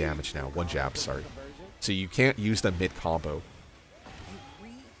 5 damage now. 1 jab, sorry. So you can't use them mid-combo.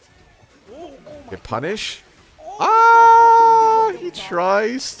 Good punish. Ah! He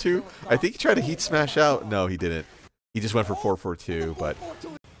tries to... I think he tried to heat smash out. No, he didn't. He just went for 4-4-2, but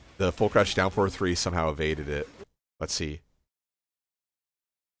the full crouch down 4-3 somehow evaded it. Let's see.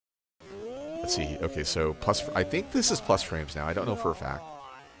 Let's see. Okay, so plus... I think this is plus frames now. I don't know for a fact.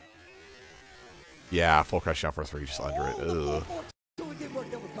 Yeah, full crouch down 4-3, just under it. Ugh.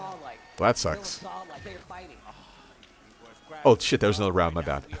 Well, that sucks. Oh, shit, there was another round. My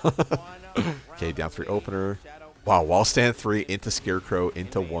bad. Okay, down 3 opener. Wow, wall stand 3 into Scarecrow,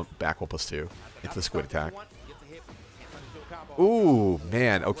 into 1, back 1+2, into the squid attack. Ooh,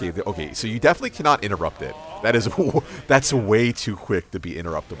 man. Okay, okay. So you definitely cannot interrupt it. That is, that's way too quick to be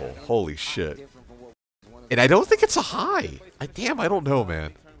interruptible. Holy shit. And I don't think it's a high. Damn, I don't know,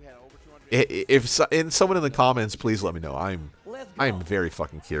 man. If someone in the comments, please let me know. I'm very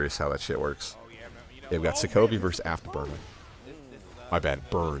fucking curious how that shit works. Yeah, we got Sicoby versus Aftaburn. My bad,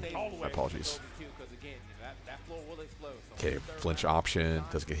 Burn. My apologies. Okay, flinch option,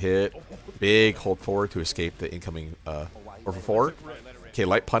 doesn't get hit. Big hold forward to escape the incoming over 4. Okay,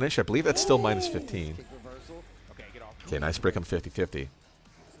 light punish. I believe that's still minus 15. Okay, nice break on 50-50.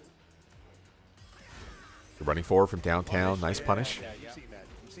 Running forward from downtown. Nice punish.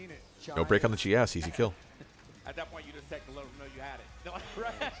 No break on the GS. Easy kill. At that point, you just take the load. No, you had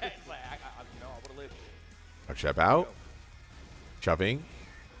it. Jab out. Shoving.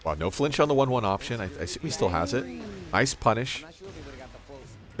 Wow, no flinch on the 1-1 option. I see he still has it. Nice punish.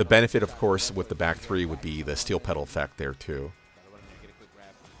 The benefit, of course, with the back 3 would be the steel pedal effect there, too.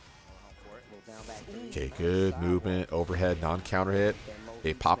 Okay, good movement. Overhead, non-counter hit.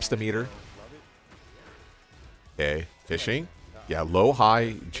 Okay, pops the meter. Okay, fishing. Yeah,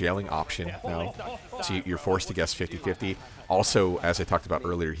 low-high jailing option now. So you're forced to guess 50-50. Also, as I talked about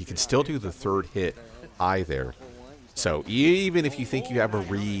earlier, he can still do the 3rd hit high there. So even if you think you have a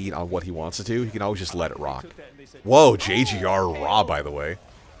read on what he wants to do, he can always just let it rock. Whoa, JGR raw, by the way.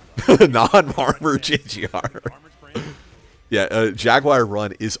 Non-armor JGR. Yeah, Jaguar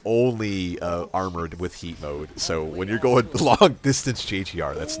Run is only armored with heat mode. So when you're going long distance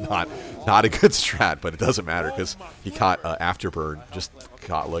JGR, that's not a good strat, but it doesn't matter because he caught Aftaburn, just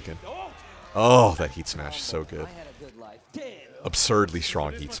caught looking. Oh, that heat smash is so good. Absurdly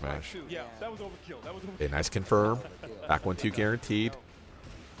strong heat smash. Okay, nice confirm. Back 1-2 guaranteed.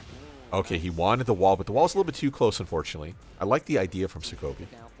 Okay, he wanted the wall, but the wall's a little bit too close, unfortunately. I like the idea from Sicoby.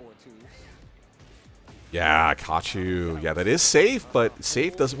 Yeah, caught you. Yeah, that is safe, but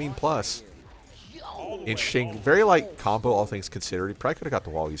safe doesn't mean plus. Interesting. Very light combo, all things considered. He probably could have got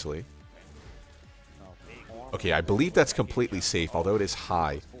the wall easily. Okay, I believe that's completely safe, although it is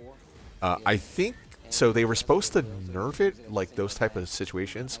high. I think... So they were supposed to nerf it, like those type of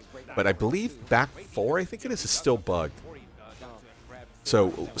situations, but I believe back 4, I think it is still bugged.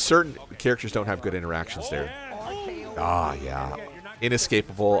 So certain characters don't have good interactions there. Ah, yeah.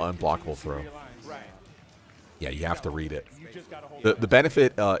 Inescapable, unblockable throw. Yeah, you have to read it. The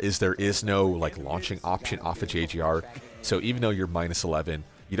benefit is there is no like launching option off of JGR, so even though you're minus 11,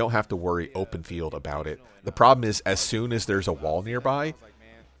 you don't have to worry open field about it. The problem is as soon as there's a wall nearby,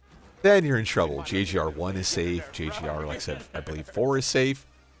 then you're in trouble. JGR 1 is safe. JGR, like I said, I believe 4 is safe.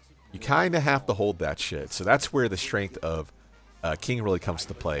 You kind of have to hold that shit. So that's where the strength of King really comes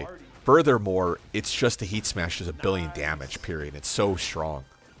to play. Furthermore, it's just a heat smash. There's a billion damage, period. It's so strong.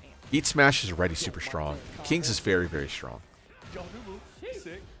 Heat smash is already super strong. King's is very, very strong.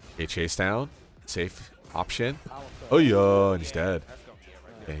 Okay, chase down. Safe option. Oh, yeah, and he's dead.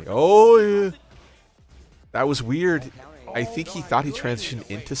 Okay. Oh, yeah. That was weird. I think he thought he transitioned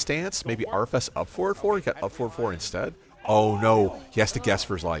into stance. Maybe RFS up 4-4. He got up 4-4 instead. Oh, no. He has to guess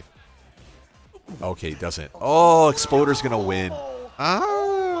for his life. Okay, he doesn't. Oh, Exploder's going to win.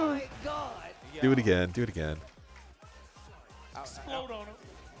 Ah. Do it again. Do it again.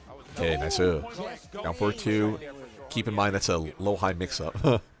 Okay, nice. Down 4-2. Keep in mind that's a low-high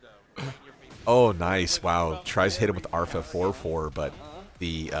mix-up. Oh, nice. Wow. Tries to hit him with the Arfa 4-4, but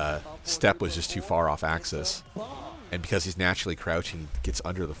the step was just too far off axis. And because he's naturally crouching, he gets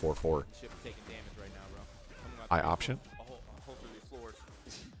under the 4-4. Eye option.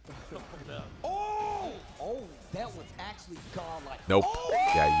 That was actually godlike. Nope.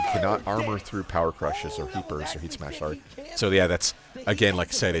 Yeah, you cannot armor through power crushes or heat bursts or heat smash. Sorry. So yeah, that's, again, like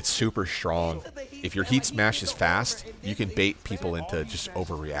I said, it's super strong. If your heat smash is fast, you can bait people into just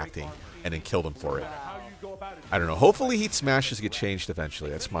overreacting and then kill them for it. I don't know. Hopefully heat smashes get changed eventually.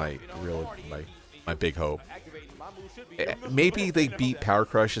 That's my big hope. Maybe they beat power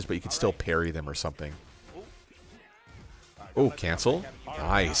crushes, but you can still parry them or something. Oh, cancel.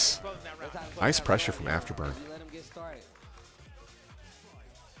 Nice. Nice pressure from Aftaburn.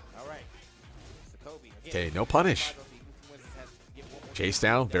 Okay, no punish. Chase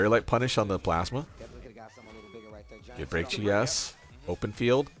down, very light punish on the plasma. Good break GS. Open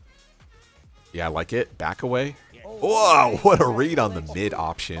field. Yeah, I like it. Back away. Whoa, what a read on the mid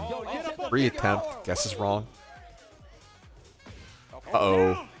option. Free attempt. Guess is wrong.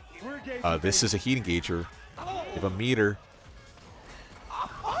 Uh-oh. This is a heat engager. Give a meter.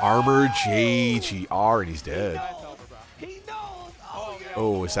 Armor JGR, and he's dead.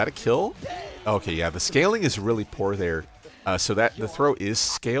 Oh, is that a kill? Okay, yeah, the scaling is really poor there. So that the throw is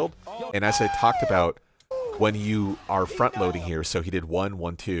scaled, and as I talked about, when you are front loading here, so he did 1,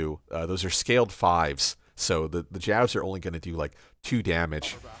 1, 2. Those are scaled 5s, so the jabs are only going to do like 2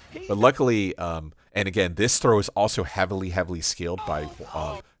 damage. But luckily, and again, this throw is also heavily scaled by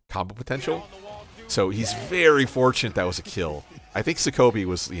combo potential. So he's very fortunate that was a kill. I think Sicoby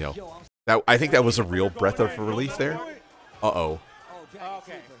was, you know, I think that was a real breath of relief there. Uh-oh.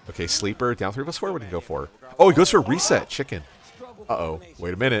 Okay, sleeper, down 3+4, what did he go for? Oh, he goes for a reset, chicken. Uh-oh,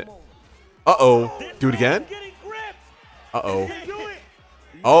 wait a minute. Uh-oh, do it again? Uh-oh.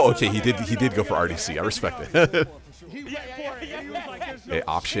 Oh, okay, he did go for RDC, I respect it. Okay,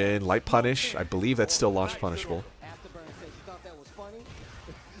 option, light punish, I believe that's still launch punishable.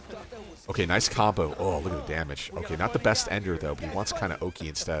 Okay, nice combo. Oh, look at the damage. Okay, not the best ender, though, but he wants kind of Oki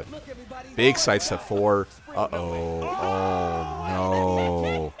instead. Big sidestep 4. Uh-oh. Oh,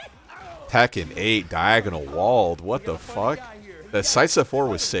 no. Tekken 8, diagonal walled. What the fuck? The sidestep 4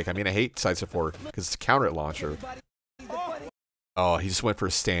 was sick. I mean, I hate sidestep 4 because it's a counter at launcher. Oh, he just went for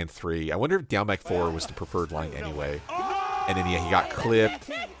a stand 3. I wonder if down back 4 was the preferred line anyway. And then, yeah, he got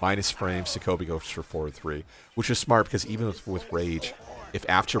clipped. Minus frames. Sicoby goes for forward 3, which is smart because even with Rage, if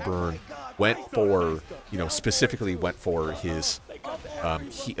Aftaburn went for, you know, specifically went for his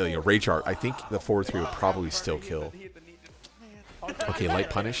Rage Art, I think the forward 3 would probably still kill. Okay, light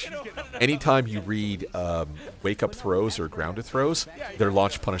punish. Anytime you read wake up throws or grounded throws, they're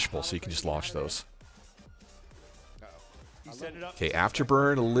launch punishable, so you can just launch those. Okay,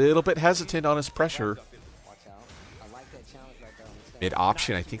 Aftaburn a little bit hesitant on his pressure. Mid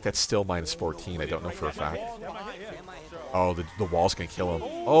option, I think that's still minus 14. I don't know for a fact. Oh, the wall's gonna kill him.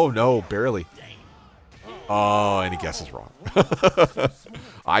 Oh no, barely. Oh, and he guesses wrong.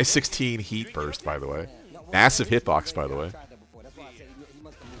 I-16 heat burst, by the way. Massive hitbox, by the way.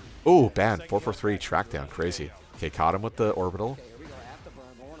 Oh, bad. 4-4-3 track down, crazy. Okay, caught him with the orbital.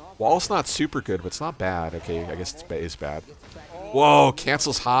 Wall's not super good, but it's not bad. Okay, I guess it's bad. Whoa,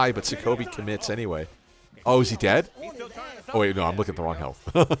 cancels high, but Sicoby commits anyway. Oh, is he dead? Oh wait, no, I'm looking at the wrong health.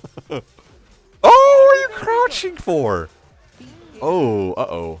 Oh, what are you crouching for? Oh,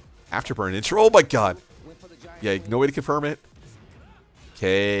 uh-oh. Aftaburn intro. Oh my god. Yeah, no way to confirm it.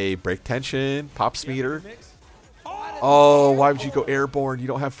 Okay, break tension. Pops meter. Oh, why would you go airborne? You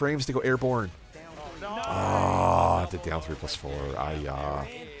don't have frames to go airborne. Oh, the down 3+4.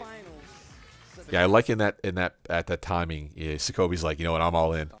 Yeah, I like at that timing. Yeah, Sicoby's like, you know what, I'm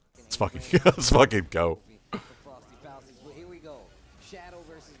all in. Let's fucking go.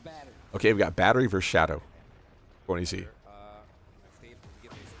 Okay, we got battery versus shadow. Going easy.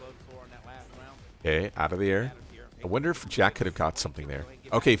 Okay, out of the air. I wonder if Jack could have got something there.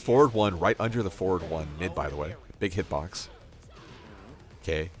 Okay, forward 1, right under the forward 1. Mid, by the way. Big hitbox.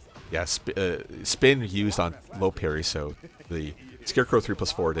 Okay. Yeah, spin used on low parry, so the Scarecrow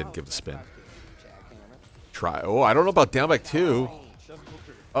 3+4 didn't give the spin. Try. Oh, I don't know about down back 2.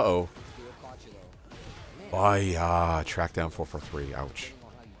 Uh-oh. Oh, yeah. Track down 4-4-3. Ouch.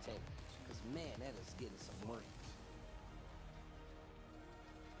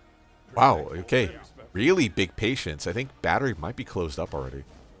 Wow, okay. Really big patience. I think battery might be closed up already.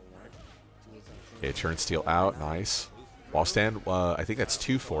 Okay, turn steel out. Nice. Wall stand, I think that's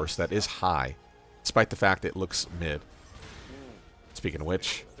 2 force. That is high, despite the fact it looks mid. Speaking of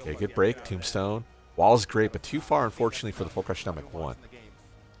which, okay, good break. Tombstone. Wall's great, but too far, unfortunately, for the full crush stomach 1.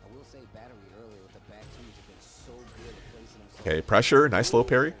 Okay, pressure. Nice low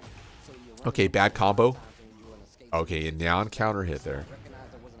parry. Okay, bad combo. Okay, and now counter hit there.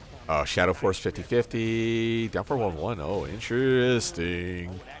 Oh, Shadow Force 50-50. Down for 1-1. Oh,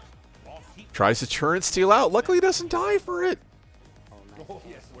 interesting. Tries to turn steal out. Luckily, he doesn't die for it.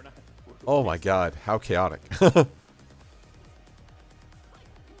 Oh my god, how chaotic.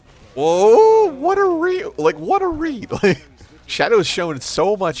 Whoa, what a read. Like, what a read. Like, Shadow has shown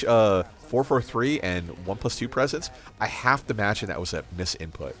so much 4-4-3 and 1+2 presence. I have to imagine that was a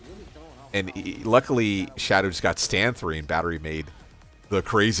misinput. And luckily, Shadow just got stand 3 and Battery made the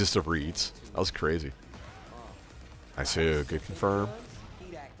craziest of reads. That was crazy. I see. Good confirm.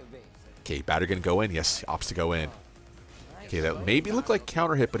 Okay, Battery gonna go in. Yes, opts to go in. Okay, that maybe looked like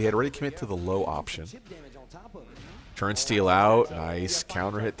counter hit, but he had already committed to the low option. Turn steal out. Nice.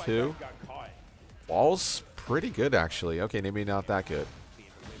 Counter hit too. Wall's pretty good, actually. Okay, maybe not that good.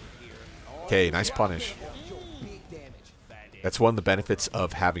 Okay, nice punish. That's one of the benefits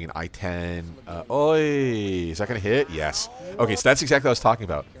of having an I-10. Oi! Is that going to hit? Yes. Okay, so that's exactly what I was talking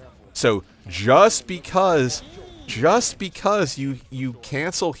about. So just because you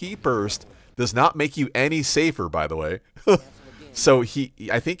cancel Heat Burst does not make you any safer, by the way. So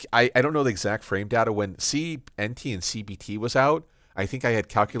I think I don't know the exact frame data when NT and CBT was out. I think I had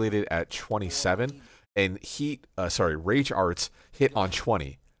calculated at 27, and Rage Arts hit on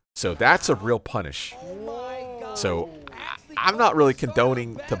 20. So that's a real punish. So I'm not really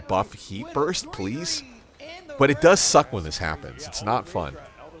condoning to buff Heat Burst, please, but it does suck when this happens. It's not fun.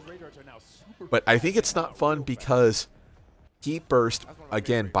 But I think it's not fun because Heat Burst,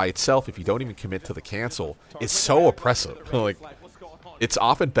 again, by itself, if you don't even commit to the cancel, is so oppressive. Like, it's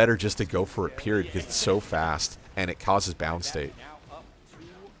often better just to go for it, period, because it's so fast and it causes bound state.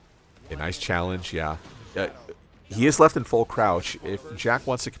 A nice challenge, yeah. He is left in full crouch. If Jack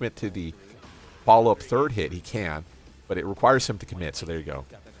wants to commit to the follow-up third hit, he can, but it requires him to commit, so there you go.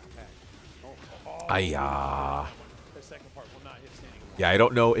 Yeah, I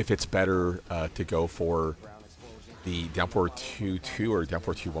don't know if it's better to go for the down forward 2-2 or down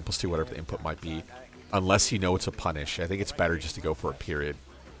forward 2 1+2, whatever the input might be, unless you know it's a punish. I think it's better just to go for a period.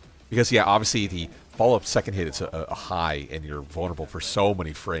 Because, yeah, obviously the follow-up second hit is a high, and you're vulnerable for so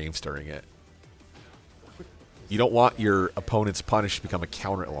many frames during it. You don't want your opponent's punish to become a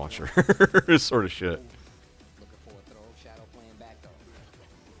counter launcher. Sort of shit.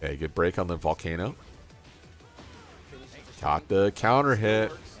 Okay, good break on the Volcano. Caught the counter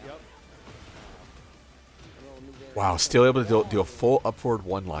hit. Wow, still able to do a full up forward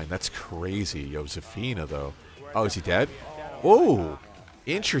 1 line. That's crazy. Yo, Zafina, though. Oh, is he dead? Whoa,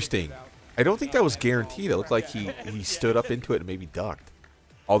 interesting. I don't think that was guaranteed. It looked like he stood up into it and maybe ducked.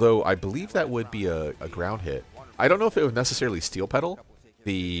 Although, I believe that would be a ground hit. I don't know if it was necessarily Steel Pedal.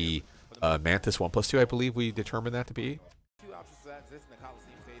 The Mantis 1+2, I believe we determined that to be.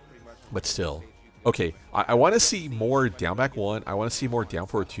 But still. Okay, I want to see more down back 1. I want to see more down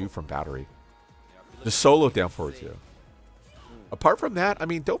forward 2 from Battery. The solo down forward 2. Apart from that, I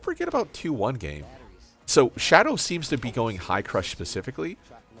mean, don't forget about 2-1 game. So Shadow seems to be going high crush specifically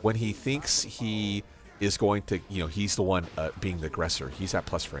when he thinks he is going to, he's the one being the aggressor. He's at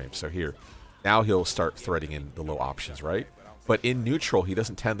plus frame. So here, now he'll start threading in the low options, right? But in neutral, he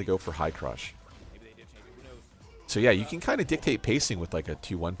doesn't tend to go for high crush. So yeah, you can kind of dictate pacing with like a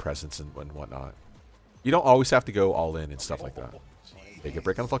 2-1 presence and whatnot. You don't always have to go all in and stuff like that. Take a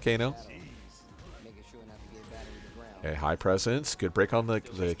break on the Volcano. Okay, high presence. Good break on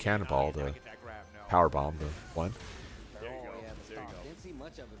the cannonball, the power bomb, the one.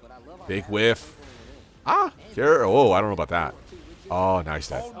 Big whiff. Ah, here. Oh, I don't know about that. Oh, nice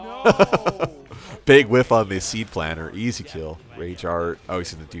that. Big whiff on the seed planter. Easy kill. Rage Art. Oh,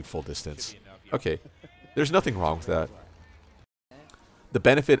 he's going to do full distance. Okay. There's nothing wrong with that. The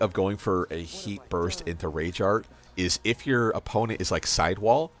benefit of going for a Heat Burst into Rage Art is if your opponent is like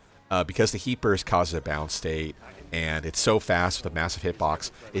Sidewall, because the Heat Burst causes a bounce state, and it's so fast with a massive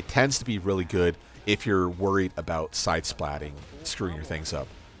hitbox, it tends to be really good if you're worried about side splatting, screwing your things up.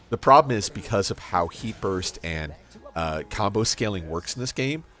 The problem is because of how Heat Burst and combo scaling works in this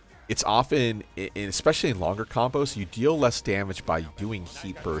game, it's often, especially in longer combos, you deal less damage by doing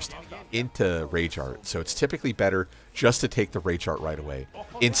Heat Burst into Rage Art. So it's typically better just to take the Rage Art right away.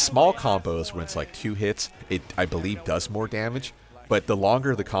 In small combos, when it's like 2 hits, it, I believe, does more damage. But the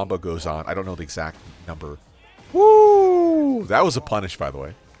longer the combo goes on, I don't know the exact number. Woo! That was a punish, by the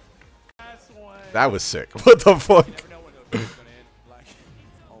way. That was sick. What the fuck?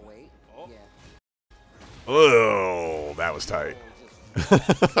 Oh, that was tight.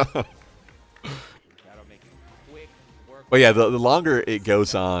 But yeah, the longer it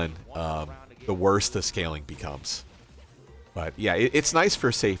goes on, the worse the scaling becomes. But yeah, it's nice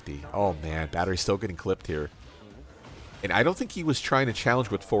for safety. Oh man, battery's still getting clipped here. And I don't think he was trying to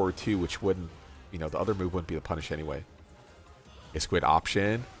challenge with forward 2, which wouldn't, you know, the other move wouldn't be the punish anyway. A squid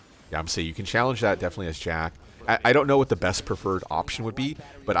option. Yeah, I'm saying you can challenge that definitely as Jack. I don't know what the best preferred option would be,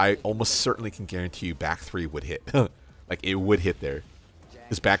 but I almost certainly can guarantee you back 3 would hit. Like, it would hit there.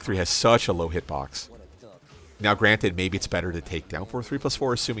 Because back 3 has such a low hitbox. Now, granted, maybe it's better to take down 4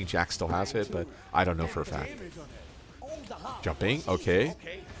 3+4, assuming Jack still has it, but I don't know for a fact. Jumping, okay.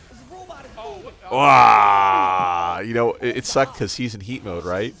 Wow! You know, it sucked because he's in heat mode,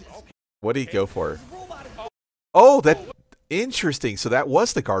 right? What did he go for? Oh, that interesting. So that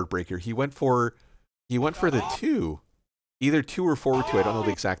was the guard breaker. He went for the 2, either 2 or forward 2. I don't know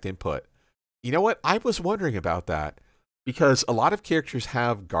the exact input. You know what? I was wondering about that because a lot of characters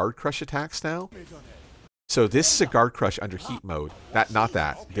have guard crush attacks now. So this is a guard crush under heat mode. Not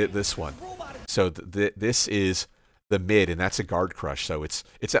that. This one. So this is the mid, and that's a guard crush. So it's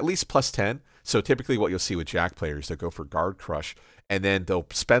at least +10. So typically what you'll see with Jack players, they'll go for guard crush, and then they'll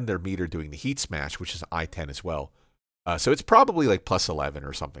spend their meter doing the heat smash, which is I-10 as well. So it's probably like +11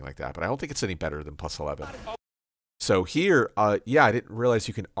 or something like that, but I don't think it's any better than +11. So here, yeah, I didn't realize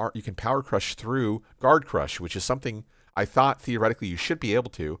you can power crush through guard crush, which is something I thought theoretically you should be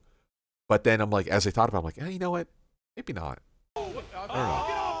able to. But then I'm like, as I thought about it, I'm like, you know what? Maybe not. I don't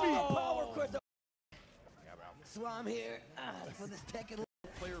know. So I'm here for this tech and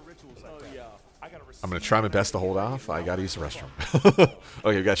I'm going to try my best to hold off. I got to use the restroom.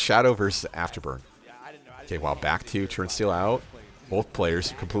 Okay, we got Shadow versus Aftaburn. Okay, while back 2, turnstile out. Both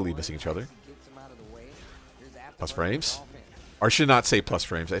players completely missing each other. Plus frames. Or I should not say plus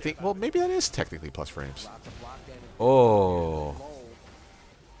frames. I think, well, maybe that is technically plus frames. Oh.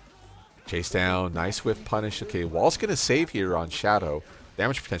 Chase down. Nice whiff punish. Okay, Wall's going to save here on Shadow.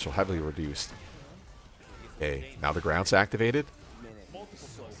 Damage potential heavily reduced. Okay, now the ground's activated.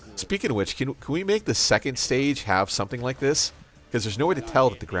 Speaking of which, can we make the second stage have something like this? Because there's no way to tell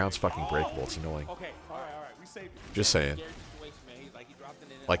that the ground's fucking breakable. It's annoying. Just saying.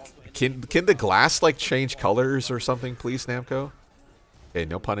 Like, can the glass, like, change colors or something, please, Namco? Okay,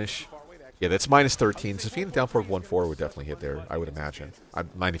 no punish. Yeah, that's -13. Zafina down forward 1-4 would definitely hit there, I would imagine. I'm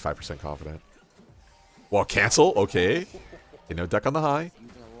 95% confident. Well, cancel. Okay. Okay, no duck on the high.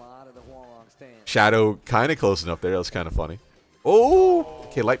 Shadow kind of close enough there. That was kind of funny. Oh!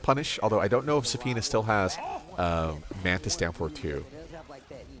 Okay, light punish. Although I don't know if Zafina still has Mantis down forward 2.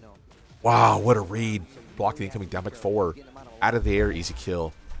 Wow, what a read. Blocking incoming down back 4. Out of the air, easy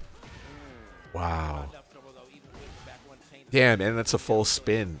kill. Wow. Damn, and that's a full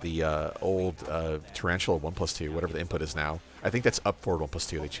spin. The old Tarantula 1+2, whatever the input is now. I think that's up forward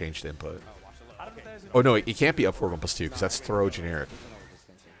 1+2. They changed the input. Oh, no, it can't be up forward 1+2 because that's throw generic.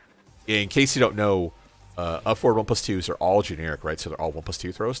 In case you don't know, up forward 1+2s are all generic, right? So they're all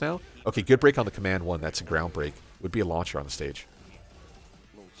 1+2 throws now. Okay, good break on the command 1. That's a ground break. Would be a launcher on the stage.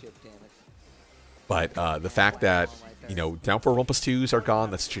 But the fact that, you know, down forward 1+2s are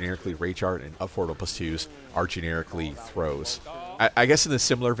gone, that's generically Rage Art, and up forward 1+2s are generically throws. I guess in a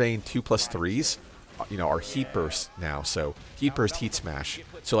similar vein, 2+3s, you know, are Heat Burst now. So Heat Burst, Heat Smash.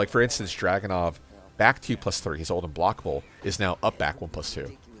 So like for instance, Dragonov back 2+3, his old unblockable, is now up back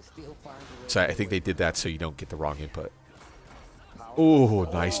 1+2. So I think they did that so you don't get the wrong input. Oh,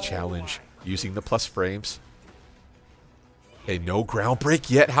 nice challenge using the plus frames. Okay, no ground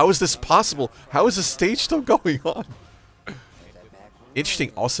break yet. How is this possible? How is the stage still going on?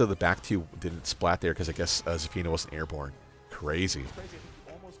 Interesting. Also, the back 2 didn't splat there because I guess Zafina wasn't airborne. Crazy.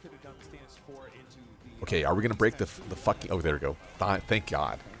 Okay, are we going to break the fucking... Oh, there we go. Thank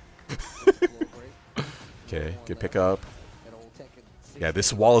God. Okay, good pickup. Yeah,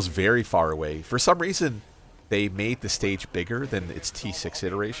 this wall is very far away. For some reason, they made the stage bigger than its T6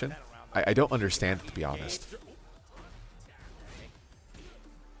 iteration. I don't understand it, to be honest.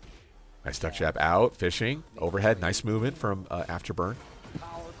 Nice duck jab out, fishing, overhead, nice movement from Aftaburn.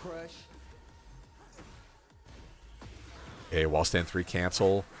 Okay, wall stand 3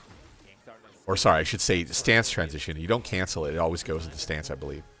 cancel. Or sorry, I should say stance transition. You don't cancel it, it always goes into stance, I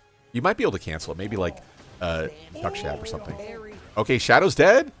believe. You might be able to cancel it, maybe like duck jab or something. Okay, Shadow's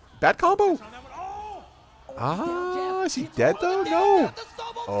dead. Bad combo. Ah, is he dead though? No.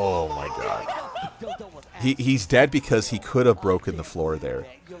 Oh my God. He's dead because he could have broken the floor there.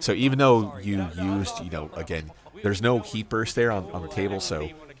 So even though you used, you know, again, there's no heat burst there on the table, so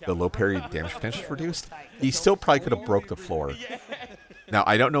the low parry damage potential is reduced. He still probably could have broke the floor. Now,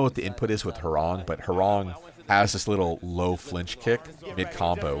 I don't know what the input is with Harong, but Harong has this little low flinch kick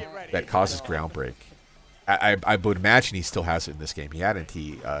mid-combo that causes ground break. I would imagine he still has it in this game. He had it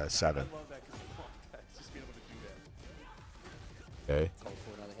in T7. Okay.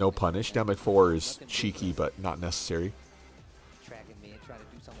 No punish. Down by 4 is cheeky, but not necessary.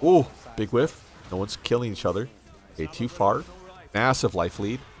 Ooh, big whiff. No one's killing each other. Okay, too far. Massive life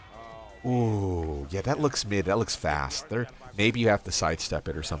lead. Ooh, yeah, that looks mid. That looks fast. There, maybe you have to sidestep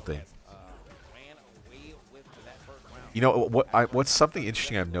it or something. You know what's something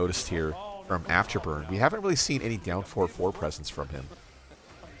interesting I've noticed here from Aftaburn? We haven't really seen any down 4-4 presence from him.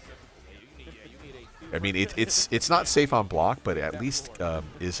 I mean, it's not safe on block, but at least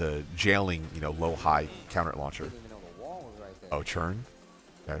is a jailing, you know, low-high counter launcher. Oh, churn.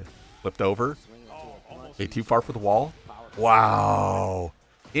 Okay. Flipped over. Okay, too far for the wall. Wow.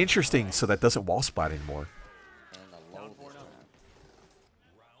 Interesting. So that doesn't wall splat anymore.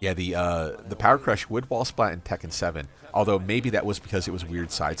 Yeah, the Power Crush would wall splat in Tekken 7, although maybe that was because it was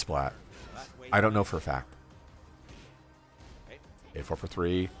weird side splat. I don't know for a fact. Okay, 4 for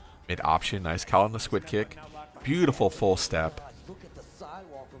 3. Mid option. Nice call on the squid kick. Beautiful full step.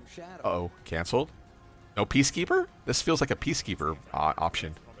 Uh-oh. Canceled. No Peacekeeper? This feels like a Peacekeeper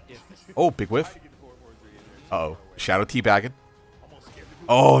option. Oh, big whiff. Uh-oh. Shadow teabagging.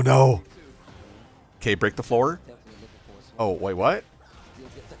 Oh, no. Okay, break the floor. Oh, wait, what?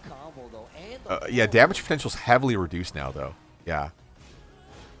 Yeah, damage potential is heavily reduced now, though. Yeah.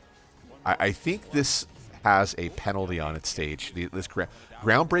 I think this has a penalty on its stage. This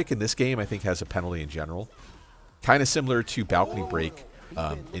ground break in this game, I think, has a penalty in general. Kind of similar to balcony break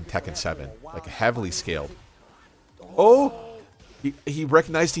in Tekken 7. Like, heavily scaled. Oh! He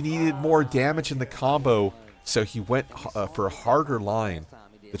recognized he needed more damage in the combo, so he went for a harder line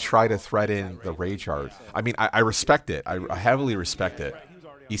to try to thread in the Rage Art. I mean, I respect it. I heavily respect it.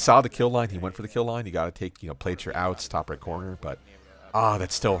 He saw the kill line. He went for the kill line. You got to take, you know, play at your outs, top right corner. But,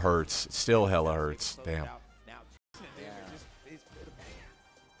 that still hurts. It still hella hurts. Damn.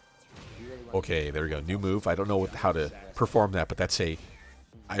 Okay, there we go. New move. I don't know how to perform that, but that's a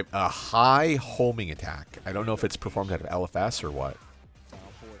high homing attack. I don't know if it's performed out of LFS or what.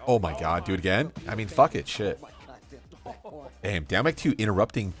 Oh my god, do it again? I mean, fuck it, shit. Damn, down back 2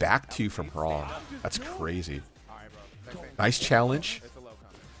 interrupting back 2 from Hrong. That's crazy. Nice challenge.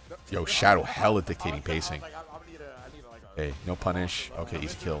 Yo, Shadow hella dictating pacing. Okay, no punish. Okay,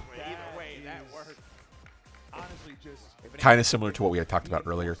 easy kill. Kind of similar to what we had talked about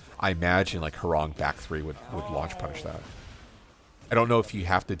earlier. I imagine like Hrong back 3 would launch punish that. I don't know if you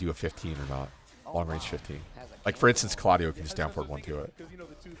have to do a 15 or not. Long range 15. Like for instance, Claudio can just down forward 1 to it.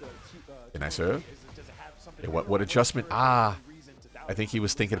 Okay, nice. Okay, what adjustment? I think he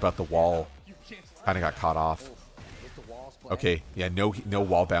was thinking about the wall. Kind of got caught off. Okay, yeah, no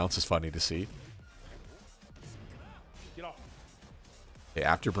wall bounce is funny to see. Okay,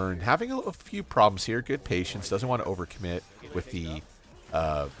 Aftaburn having a few problems here. Good patience. Doesn't want to overcommit with the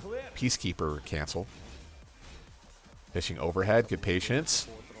Peacekeeper cancel. Fishing overhead. Good patience.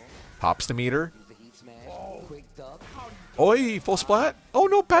 Pops the meter. Oi, full splat. Oh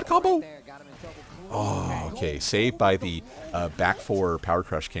no, bad combo. Oh, okay. Saved by the back 4 Power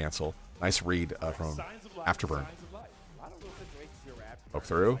Crush cancel. Nice read from Aftaburn. Poke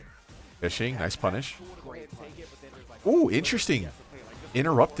through. Fishing. Nice punish. Ooh, interesting.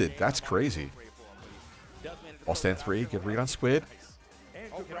 Interrupted. That's crazy. Ball stand 3. Good read on Squid.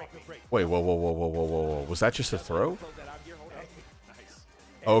 Wait, whoa. Was that just a throw?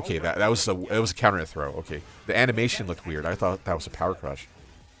 Oh, okay, that was a counter throw. Okay. The animation looked weird. I thought that was a Power Crush.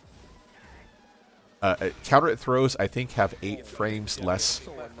 Counter hit throws, I think, have 8 frames less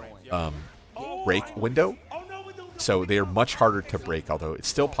break window. So they are much harder to break, although it's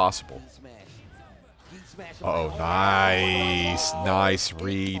still possible. Uh-oh, nice. Nice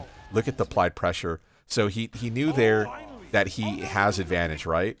read. Look at the applied pressure. So he knew there that he has advantage,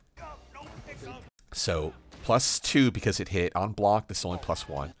 right? So +2 because it hit on block. This is only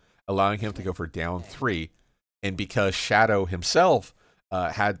 +1, allowing him to go for down 3. And because Shadow himself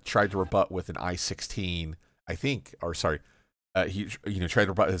had tried to rebut with an I-16, I think, or sorry, he tried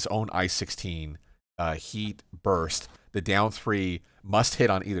to rebut his own I-16 heat burst. The down 3 must hit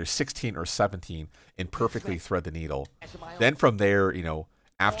on either 16 or 17 and perfectly thread the needle. Then from there,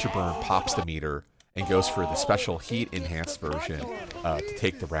 Aftaburn pops the meter and goes for the special heat enhanced version to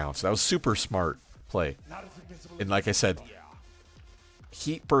take the round. So that was super smart play. And like I said,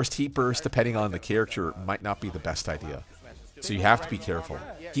 heat burst, depending on the character, might not be the best idea. So you have to be careful.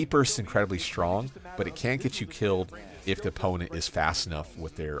 Heat burst is incredibly strong, but it can get you killed if the opponent is fast enough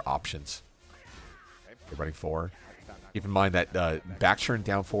with their options. Okay, running 4. Keep in mind that back turn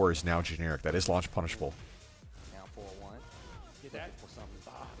down 4 is now generic. That is launch punishable.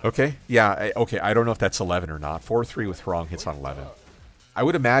 Okay, yeah, okay, I don't know if that's 11 or not. 4-3 with wrong hits on 11. I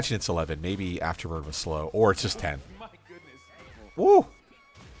would imagine it's 11. Maybe Aftaburn was slow, or it's just 10. Woo!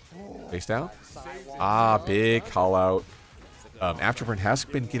 Face down. Ah, big call out. Aftaburn has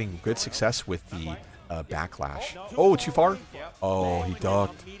been getting good success with the backlash. Oh, too far? Oh, he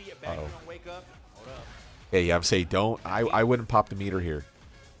ducked. Uh-oh. Hey, you have to say don't. I wouldn't pop the meter here.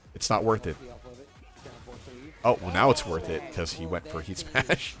 It's not worth it. Oh, well, now it's worth it because he went for Heat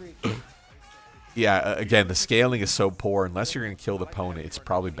Smash. Yeah, again, the scaling is so poor. Unless you're going to kill the opponent, it's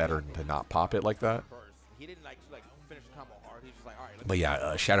probably better to not pop it like that. But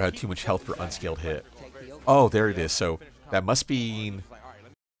yeah, Shadow had too much health for unscaled hit. Oh, there it is. So that must be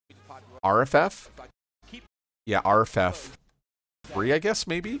RFF? Yeah, RFF 3, I guess,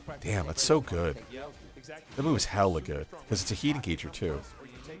 maybe? Damn, that's so good. That move is hella good. Because it's a heat engager, too.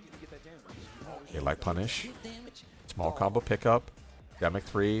 Okay, like punish. Small combo pickup. Demic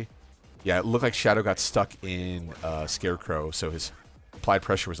 3. Yeah, it looked like Shadow got stuck in Scarecrow, so his applied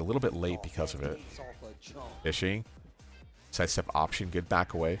pressure was a little bit late because of it. Fishing. Sidestep option, good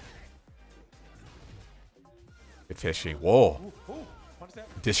back away. Good fishing. Whoa.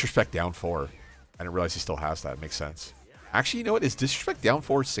 Disrespect down 4. I didn't realize he still has that. It makes sense. Actually, you know what? Is Disrespect down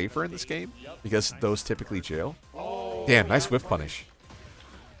 4 safer in this game? Because those typically jail. Damn, nice whiff punish.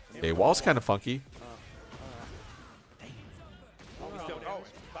 Okay, wall's kind of funky.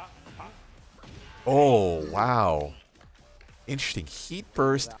 Oh, wow. Interesting. Heat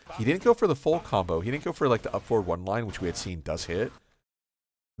burst. He didn't go for the full combo. He didn't go for like the up forward 1 line, which we had seen does hit.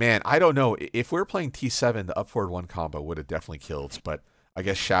 Man, I don't know. If we were playing T7, the up forward 1 combo would have definitely killed. But I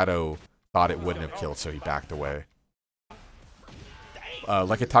guess Shadow thought it wouldn't have killed, so he backed away.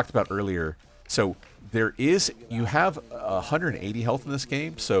 Like I talked about earlier, so you have 180 health in this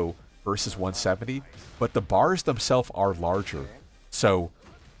game, so versus 170, but the bars themselves are larger. So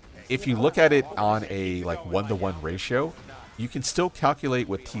if you look at it on a like 1-to-1 ratio, you can still calculate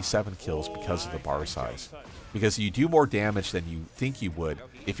with T7 kills because of the bar size. Because you do more damage than you think you would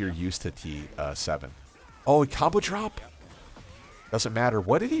if you're used to T7. Oh, a combo drop? Doesn't matter.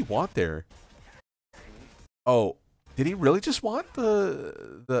 What did he want there? Oh, did he really just want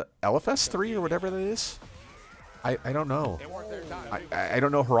the LFS 3 or whatever that is? I don't know. I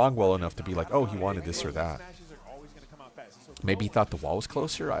don't know Harong well enough to be like, oh, he wanted this or that. Maybe he thought the wall was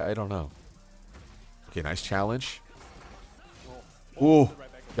closer? I don't know. Okay, nice challenge. Ooh,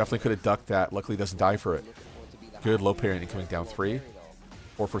 definitely could have ducked that. Luckily doesn't die for it. Good low parry incoming down 3.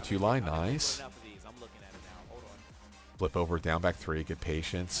 4-for-2 line, nice. Flip over, down back 3, good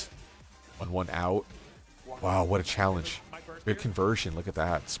patience. 1-1 out. Wow, what a challenge. Good conversion, look at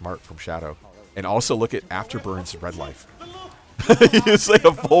that. Smart from Shadow. And also look at Aftaburn's red life. It's like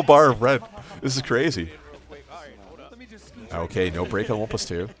a full bar of red. This is crazy. Okay, no break on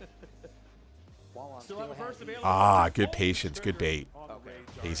 1+2. Ah, good patience, good bait.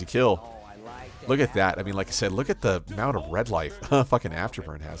 Easy kill. Look at that. I mean, like I said, look at the amount of red life fucking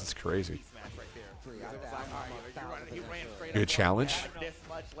Aftaburn has. It's crazy. Good challenge.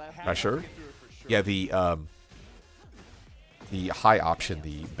 Pressure. Yeah, the high option,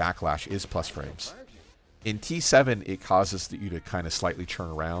 the backlash, is plus frames. In T7, it causes you to kind of slightly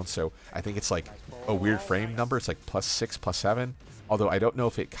turn around, so I think it's like a weird frame number. It's like +6, +7. Although I don't know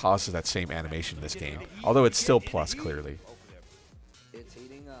if it causes that same animation in this game. Although it's still plus, clearly.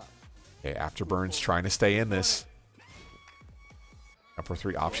 Okay, Aftaburn's trying to stay in this. Up for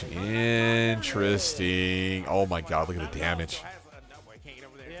 3 option. Interesting. Oh my god, look at the damage.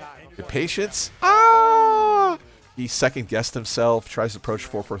 Good patience. Ah! He second-guessed himself, tries to approach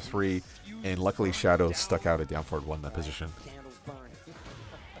 4-for-3, and luckily Shadow stuck out at down forward 1 in that position.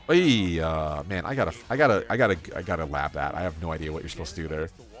 Hey, man, I gotta lab that. I have no idea what you're supposed to do there.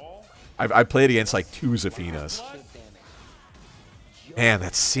 I played against like 2 Zafinas. Man,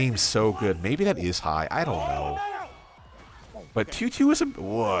 that seems so good. Maybe that is high. I don't know. But 2-2 is a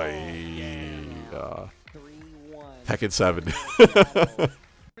Tekken 7.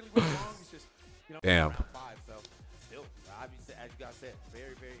 Damn.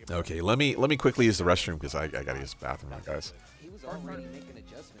 Okay, let me quickly use the restroom because I gotta use the bathroom, guys. He was already making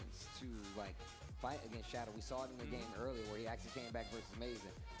adjustments to like fight against Shadow. We saw it in the game earlier where he actually came back versus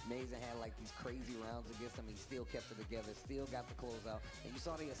Mazen. Mazen had like these crazy rounds against him. He still kept it together, still got the closeout. And you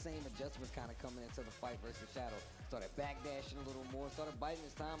saw the same adjustments kind of coming into the fight versus Shadow. Started backdashing a little more, started biting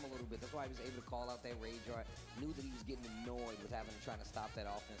his time a little bit. That's why he was able to call out that rage art. Knew that he was getting annoyed with having to try to stop that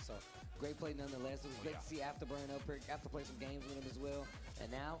offense. So great play nonetheless. It was great to see Aftaburn up here. Got to play some games with him as well. And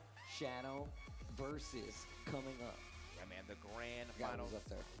now Shadow versus coming up. Yeah, man, And the grand Got finals up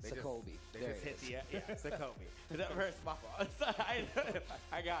there. They Sicoby. They just hit the Sicoby. That was my fault.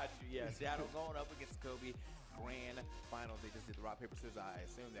 I got you. Yeah, Seattle going up against Sicoby. Grand finals. They just did the rock paper scissors. I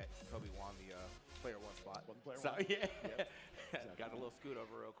assume that Sicoby won the player one spot. So yeah, got a little scoot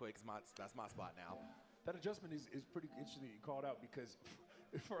over real quick. That's my spot now. That adjustment is pretty interesting that you called out, because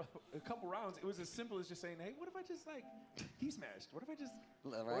for a couple rounds, it was as simple as just saying, hey, what if I just like heat smashed? What if I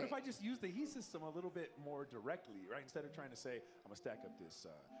just use the heat system a little bit more directly, right? Instead of trying to say, I'm gonna stack up this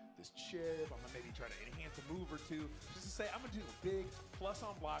chip, I'm gonna maybe try to enhance a move or two, just to say I'm gonna do a big plus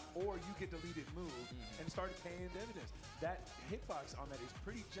on block or you get deleted move, and start paying dividends. That hitbox on that is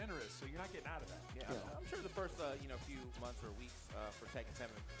pretty generous, so you're not getting out of that. Yeah. I'm sure the first few months or weeks for Tekken 7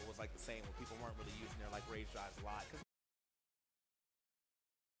 was like the same, where people weren't really using their like rage drives a lot.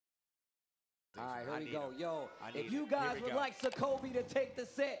 All right, here we go. Yo, if you guys would like Sicoby to take the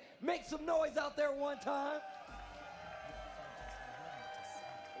set, make some noise out there one time.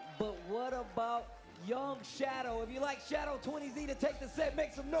 But what about young Shadow? If you like Shadow 20Z to take the set,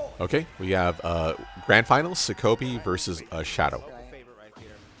 make some noise. Okay, we have Grand Finals, Sicoby versus Shadow.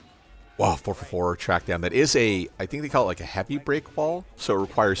 Wow, 4-for-4 track down. That is I think they call it like a heavy break wall, so it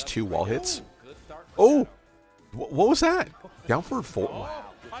requires 2 wall hits. Oh, what was that? Down forward 4. Wow.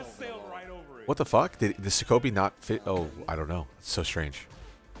 I sailed right over it. What the fuck? Did the Sicoby not fit? Oh, I don't know. It's so strange.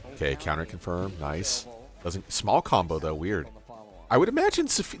 Okay, counter confirm. Nice. Small combo though. Weird. I would imagine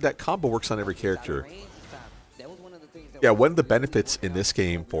that combo works on every character. Yeah, one of the benefits in this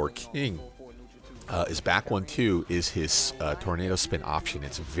game for King is back 1-2 is his tornado spin option.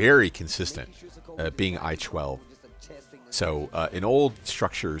 It's very consistent, being I-12. So in old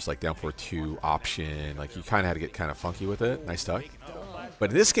structures like down 4-2 option, like you kind of had to get kind of funky with it. Nice duck. But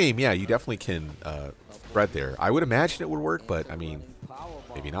in this game, yeah, you definitely can spread there. I would imagine it would work, but I mean,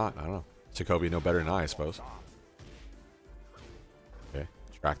 maybe not. I don't know. Sicoby no better than I suppose. Okay,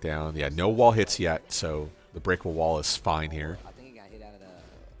 track down. Yeah, no wall hits yet, so the breakable wall is fine here.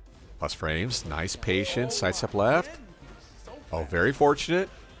 Plus frames. Nice patience. Sidestep left. Oh, very fortunate.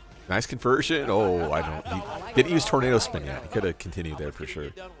 Nice conversion. Oh, I don't. He didn't use tornado spin yet. He could have continued there for sure.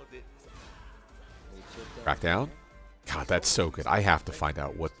 Back down. God, that's so good. I have to find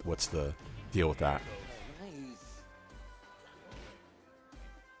out what's the deal with that.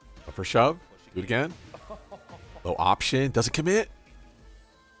 Up for shove. Do it again. Low option. Doesn't commit.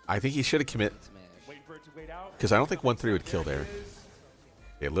 I think he should have commit. Because I don't think 1-3 would kill there.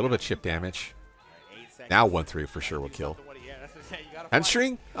 Okay, a little bit chip damage. Now 1-3 for sure will kill.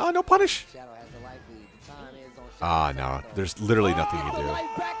 Hamstring? Oh, no punish. Ah, no. There's literally nothing you can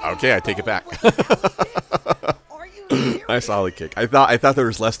do. Okay, I take it back. Nice ollie kick. I thought there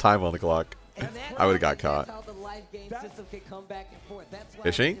was less time on the clock. I would have got caught.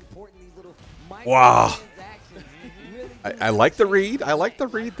 Fishing? Wow. I like the read. I like the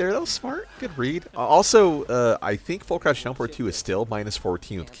read there. That was smart. Good read. Also, I think full crouch down forward 2 is still minus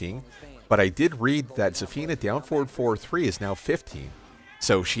 14 with King. But I did read that Zafina down forward 4-3 is now 15.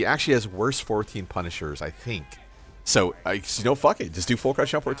 So she actually has worse 14 punishers, I think. So, fuck it. Just do full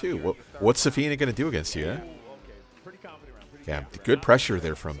crouch down forward 2. What's Zafina going to do against you? Yeah, good pressure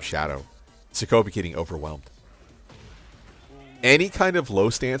there from Shadow. Sicoby getting overwhelmed. Any kind of low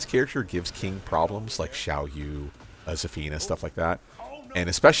stance character gives King problems, like Xiao Yu, Zafina, stuff like that. And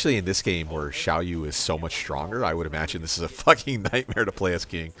especially in this game where Xiao Yu is so much stronger, I would imagine this is a fucking nightmare to play as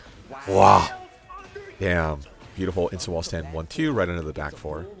King. Wow. Damn. Beautiful instant wall stand 1-2 right under the back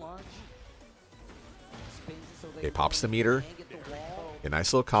 4. Okay, pops the meter. A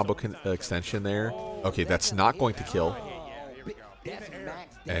nice little combo extension there. Okay, that's not going to kill.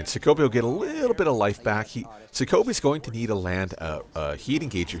 And Sicoby will get a little bit of life back. Sicoby's going to need to land a heat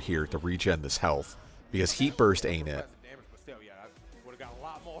engager here to regen this health, because heat burst ain't it.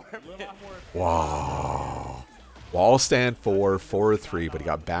 Wow. Wall stand 4-3, but he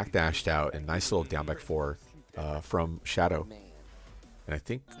got backdashed out, and nice little down back 4 from Shadow. And I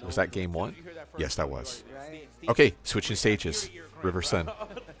think, was that game 1? Yes, that was. Okay, switching stages. River Sun.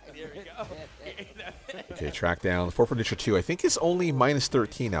 Okay, track down. 4 for neutral 2. I think it's only minus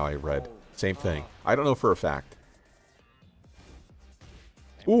 13 now, I read. Same thing. I don't know for a fact.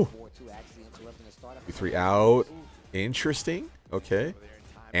 Ooh. 3 out. Interesting. Okay.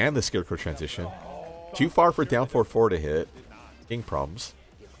 And the Scarecrow transition. Too far for down 4-4 to hit. King problems.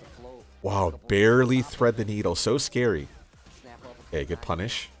 Wow, barely thread the needle. So scary. Okay, good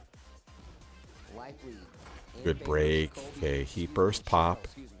punish. Good break. Okay, heat burst pop.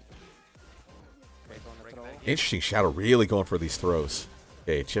 Interesting. Shadow really going for these throws.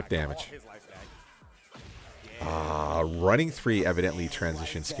 Okay, chip damage. Running 3 evidently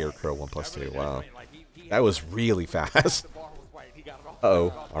transition Scarecrow 1+2. Wow. That was really fast.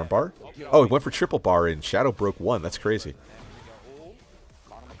 Uh-oh. Armbar? Oh, he went for triple bar and Shadow broke one. That's crazy.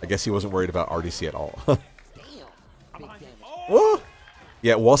 I guess he wasn't worried about RDC at all. Whoa!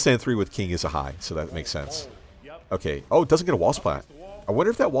 Yeah, wall stand 3 with King is a high, so that makes sense. Okay. Oh, it doesn't get a wall splat. I wonder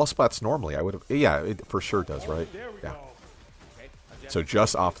if that wall splats normally. I would have. Yeah, it for sure does, right? Yeah. So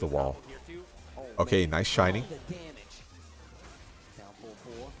just off the wall. Okay, nice shining.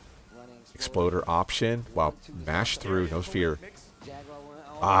 Exploder option. Wow, mash through, no fear.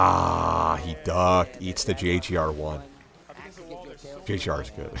 Ah, he ducked. Eats the JGR1. JGR is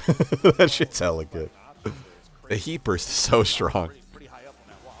good. That shit's hella good. The heat burst is so strong.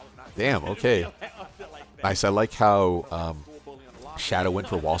 Damn, okay. Nice, I like how Shadow went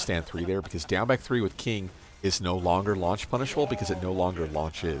for wall stand 3 there, because down back 3 with King is no longer launch punishable because it no longer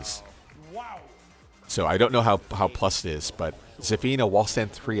launches. So I don't know how plus it is, but Zafina wall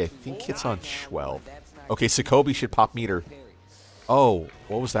stand 3 I think hits on 12. Okay, Sicoby should pop meter. Oh,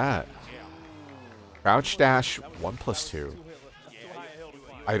 what was that? Crouch dash 1+2.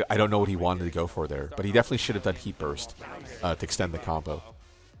 I don't know what he wanted to go for there, but he definitely should have done heat burst to extend the combo.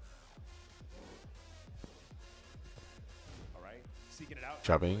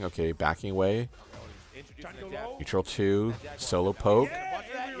 Shoving, okay, backing away. Neutral 2, solo poke.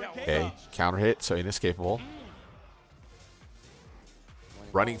 Okay, counter hit, so inescapable.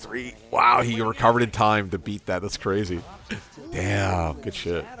 Running 3. Wow, he recovered in time to beat that. That's crazy. Damn, good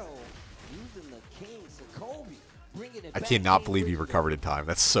shit. I cannot believe he recovered in time.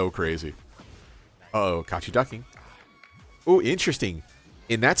 That's so crazy. Uh-oh, caught you ducking. Oh, interesting.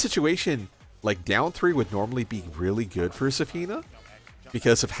 In that situation, like down 3 would normally be really good for Zafina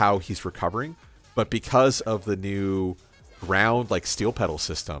because of how he's recovering, but because of the new ground like steel pedal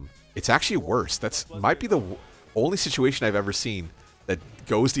system, it's actually worse. That's might be the only situation I've ever seen that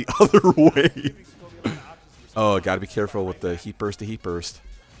goes the other way. Oh, gotta be careful with the heat burst to heat burst.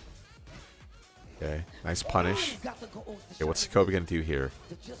 Okay, nice punish. Okay, what's Sicoby gonna do here?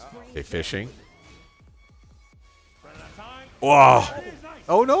 Okay, fishing. Whoa!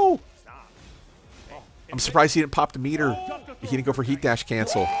 Oh no! I'm surprised he didn't pop the meter. He didn't go for heat dash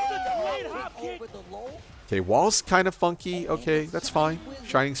cancel. Okay, wall's kind of funky. Okay, that's fine.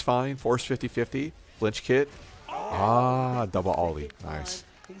 Shining's fine. Force 50-50. Flinch kit. Ah, double ollie. Nice.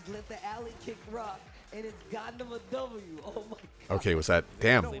 Okay, was that...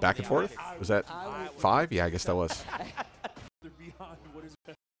 Damn, back and forth? Was that 5? Yeah, I guess that was.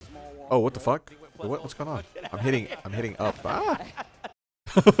 Oh, what the fuck? What's going on? I'm hitting up. Ah!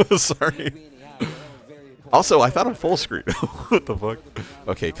 Sorry. Also, I thought I'm full screen. What the fuck?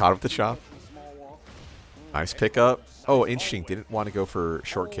 Okay, caught up the chop. Nice pickup. Oh, interesting. Didn't want to go for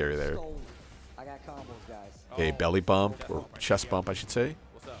short carry there. Okay, belly bump, or chest bump, I should say.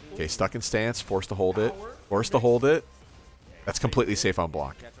 Okay, stuck in stance. Forced to hold it. Forced to hold it. That's completely safe on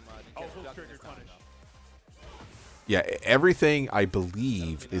block. Yeah, everything, I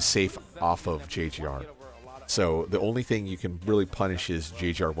believe, is safe off of JGR. So the only thing you can really punish is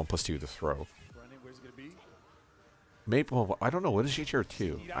JGR 1+2 to throw. Maybe, well, I don't know. What is JGR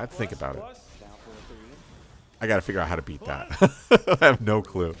 2? I have to think about it. I got to figure out how to beat that. I have no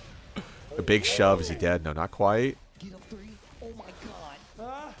clue. The big shove. Is he dead? No, not quite.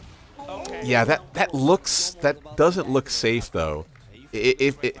 Yeah, that doesn't look safe though.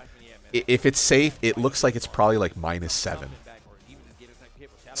 If it's safe, it looks like it's probably like -7.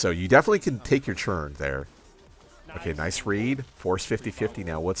 So you definitely can take your turn there. Okay, nice read. Force 50-50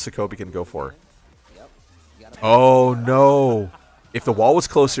 now. What's Sicoby gonna go for? Oh no! If the wall was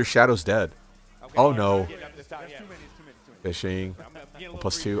closer, Shadow's dead. Oh no! Fishing.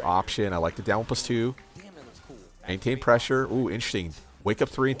 1+2 option. I like the down 1+2. Maintain pressure. Ooh, interesting. Wake up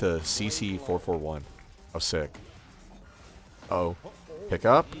 3 into CC 441. Oh, sick. Uh-oh. Pick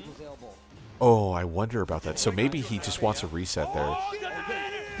up. Oh, I wonder about that. So maybe he just wants a reset there.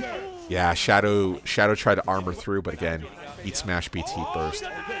 Yeah, Shadow tried to armor through, but again, heat smash beats heat burst.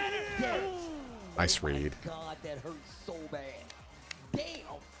 Nice read.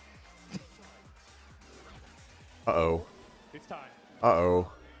 Uh-oh.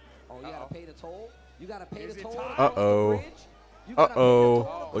 Uh-oh. Uh-oh.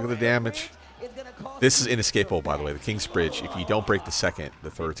 Uh-oh. Look at the damage. This is inescapable, by the way. The King's Bridge. If you don't break the second, the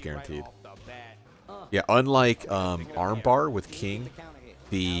third's guaranteed. Yeah, unlike armbar with King,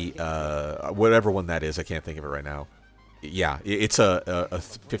 the whatever one that is, I can't think of it right now. Yeah, it's a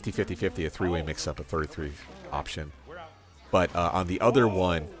 50-50-50, a three-way mix-up, a 33 option. But on the other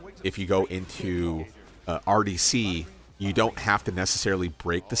one, if you go into RDC, you don't have to necessarily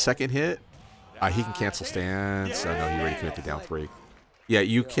break the second hit. He can cancel stance. Oh, no, he already committed down 3. Yeah,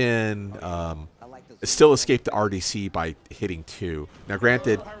 you can still escaped the RDC by hitting 2. Now,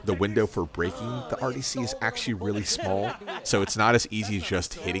 granted, the window for breaking the RDC is actually really small, so it's not as easy as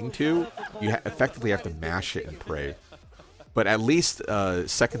just hitting 2. You effectively have to mash it and pray. But at least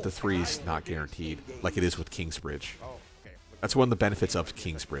second to 3 is not guaranteed, like it is with Kingsbridge. That's one of the benefits of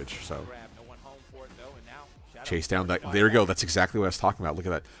Kingsbridge. So chase down that. There we go. That's exactly what I was talking about. Look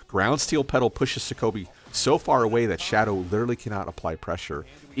at that. Ground steel pedal pushes Sicoby so far away that Shadow literally cannot apply pressure,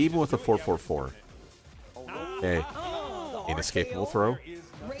 even with a 4-4-4. Okay. Inescapable throw.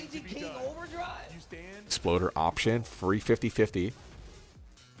 Exploder option. Free 50-50.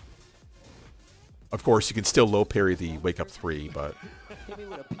 Of course, you can still low parry the wake up 3, but.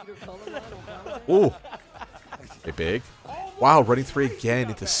 Ooh. Okay, big. Wow, running 3 again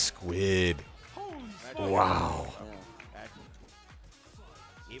into Squid. Wow.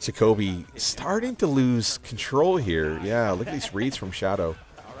 Sicoby starting to lose control here. Yeah, look at these reads from Shadow.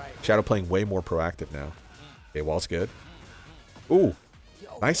 Shadow playing way more proactive now. Okay, wall's good. Ooh.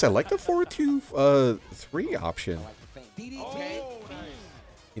 Nice. I like the 4-2-3 option.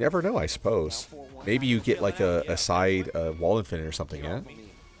 You never know, I suppose. Maybe you get like a side wall infinite or something, yeah?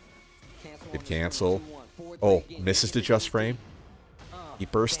 Good cancel. Oh, misses to just frame. He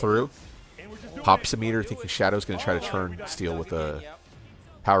bursts through. Pops a meter, thinking Shadow's going to try to turn steel with a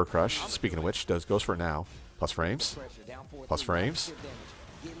power crush. Speaking of which, goes for it now. Plus frames. Plus frames.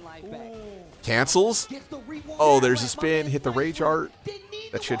 Cancels. Oh, there's a spin. Hit the rage art.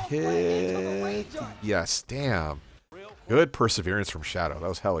 That should hit. Yes, damn. Good perseverance from Shadow. That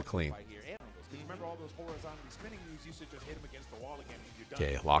was hella clean.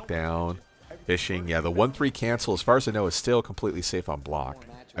 Okay, lockdown. Fishing. Yeah, the 1-3 cancel, as far as I know, is still completely safe on block.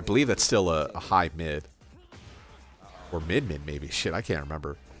 I believe that's still a high mid. Or mid-mid, maybe. Shit, I can't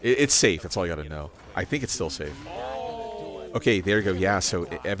remember. It's safe. That's all you got to know. I think it's still safe. Okay, there you go. Yeah, so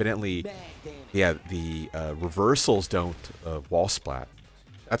evidently, yeah, the reversals don't wall splat.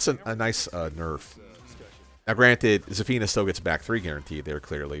 That's a nice nerf. Now, granted, Zafina still gets back 3 guaranteed there,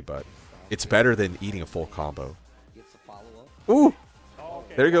 clearly, but it's better than eating a full combo. Ooh!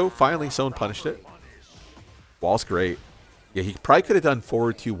 There you go. Finally, someone punished it. Wall's great. Yeah, he probably could have done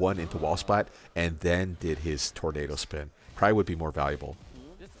forward 2-1 into wall splat and then did his tornado spin. Probably would be more valuable.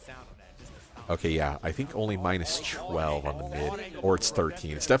 Okay, yeah. I think only minus 12 on the mid. Or it's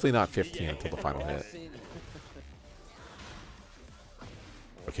 13. It's definitely not 15 until the final hit.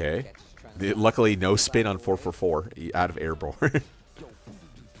 Okay. Luckily, no spin on 4-4-4 out of airborne.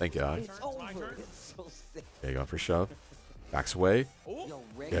 Thank God. Okay, going for shove. Backs away.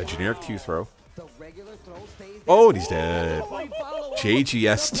 Yeah, generic 2 throw. Oh, and he's dead.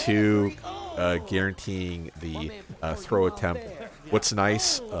 JGS2 guaranteeing the throw attempt. What's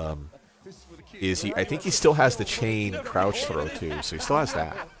nice is I think he still has the chain crouch throw too, so he still has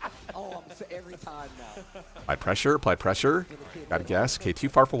that. Apply pressure, apply pressure. Gotta guess. Okay, too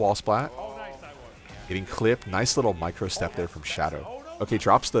far for wall splat. Getting clipped. Nice little micro step there from Shadow. Okay,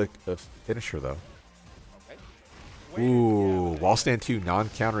 drops the finisher though. Ooh, wall stand 2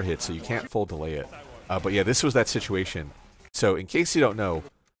 non-counter hit, so you can't full delay it. But yeah, this was that situation. So in case you don't know,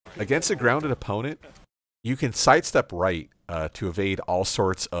 against a grounded opponent, you can sidestep right to evade all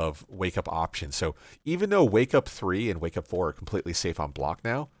sorts of wake-up options. So even though wake-up 3 and wake-up 4 are completely safe on block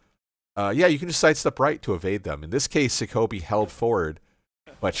now, yeah, you can just sidestep right to evade them. In this case, Sicoby held forward,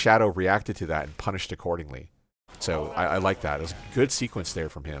 but Shadow reacted to that and punished accordingly. So I like that. It was a good sequence there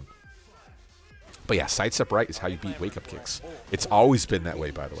from him. But yeah, sidestep right is how you beat wake-up kicks. It's always been that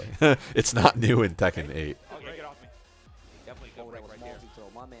way, by the way. It's not new in Tekken 8.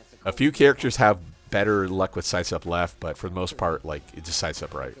 A few characters have better luck with sidestep left, but for the most part, like, it's just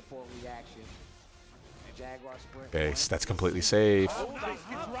sidestep right. Okay, so that's completely safe.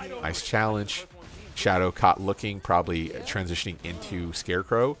 Nice challenge. Shadow caught looking, probably transitioning into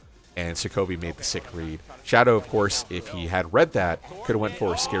Scarecrow, and Sicoby made the sick read. Shadow, of course, if he had read that, could have went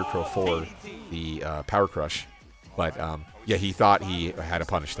for a Scarecrow for the Power Crush. But, yeah, he thought he had a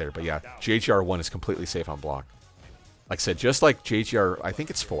punish there. But, yeah, JGR1 is completely safe on block. Like I said, just like JGR, I think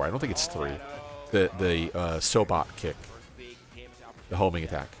it's 4. I don't think it's 3. The Sobot kick. The homing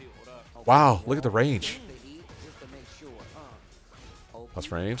attack. Wow, look at the range. Plus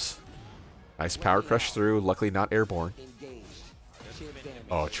frames. Nice Power Crush through. Luckily not airborne.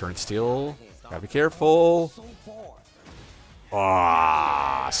 Oh, churn steel. Gotta be careful.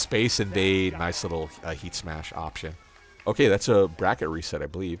 Ah, Space Invade. Nice little heat smash option. Okay, that's a bracket reset, I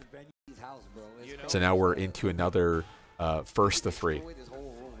believe. So now we're into another first to 3.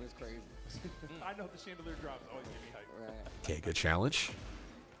 Okay, good challenge.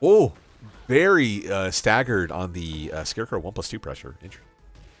 Oh, very staggered on the Scarecrow 1+2 pressure. Interesting.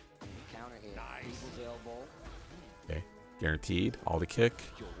 Guaranteed. All the kick.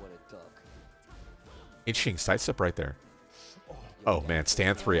 Interesting sidestep right there. Oh, man.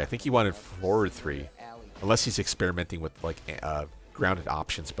 Stand 3. I think he wanted forward 3. Unless he's experimenting with, like, grounded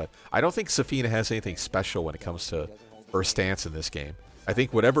options. But I don't think Zafina has anything special when it comes to first stance in this game. I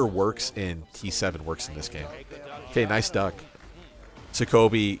think whatever works in T7 works in this game. Okay, nice duck.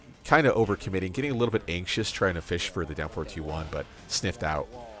 Sicoby kind of overcommitting, getting a little bit anxious, trying to fish for the down 4-2-1, but sniffed out.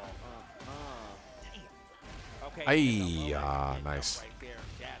 Aye, nice.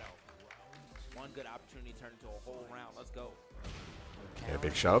 Okay,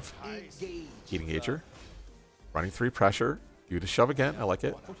 big shove. Heat engager. Running 3 pressure. Do the shove again. I like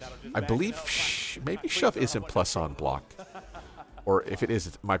it. I believe maybe shove isn't plus on block. Or if it is,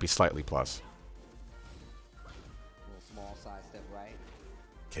 it might be slightly plus.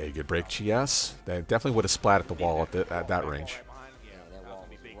 Okay, good break, GS. That definitely would have splat at the wall at that range.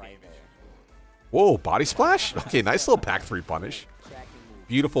 Whoa, body splash? Okay, nice little back 3 punish.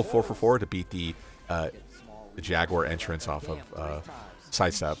 Beautiful 4-for-4 to beat the Jaguar entrance off of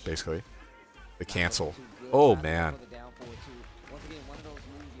sidestep, basically. The cancel. Oh, man.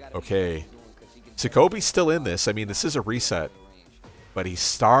 Okay. Sicoby's still in this. I mean, this is a reset. But he's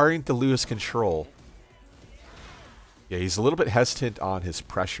starting to lose control. Yeah, he's a little bit hesitant on his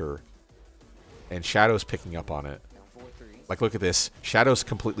pressure. And Shadow's picking up on it. Like, look at this. Shadow's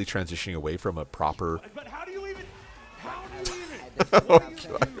completely transitioning away from a proper... But how do you even...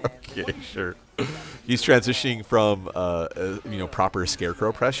 Okay, sure. He's transitioning from, proper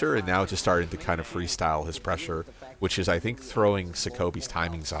Scarecrow pressure, and now just starting to kind of freestyle his pressure, which is, I think, throwing Sicoby's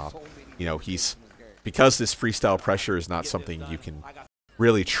timings off. You know, because this freestyle pressure is not something you can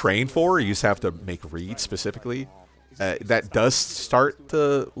really train for, you just have to make reads specifically. That does start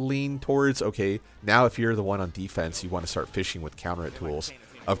to lean towards, okay, now if you're the one on defense, you want to start fishing with counter hit tools.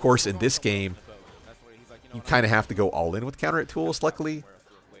 Of course, in this game, you kind of have to go all in with counter hit tools, luckily.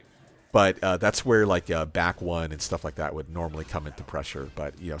 But that's where, like, back 1 and stuff like that would normally come into pressure.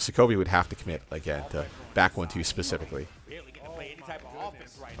 But, you know, Sicoby would have to commit, again, to back 1-2 specifically.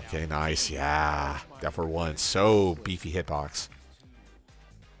 Okay, nice. Yeah. That for 1. So beefy hitbox.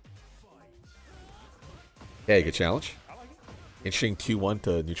 Okay, good challenge. Interesting 2-1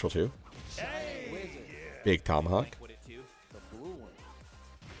 to neutral 2. Big tomahawk.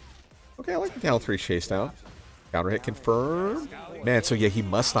 Okay, I like the down 3 chase down. Counter hit confirmed. Man, so yeah, he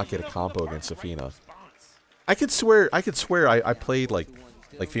must not get a combo against Zafina. I could swear I played like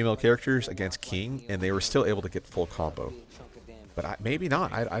female characters against King, and they were still able to get full combo. But maybe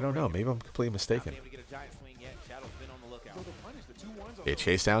not. I don't know. Maybe I'm completely mistaken. Okay,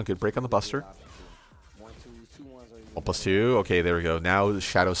 chase down. Good break on the Buster. 1+2. Okay, there we go. Now the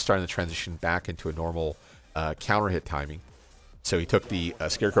Shadow's starting to transition back into a normal counter hit timing. So he took the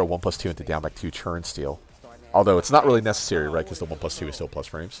Scarecrow 1+2 into down back 2 turn steal. Although it's not really necessary, right? Because the 1+2 is still plus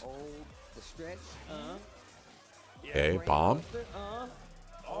frames. Okay, bomb.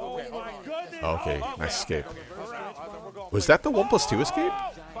 Okay, nice escape. Was that the 1+2 escape?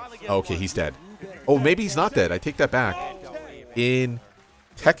 Okay, he's dead. Oh, maybe he's not dead. I take that back. In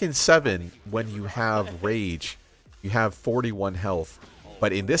Tekken 7, when you have Rage, you have 41 health.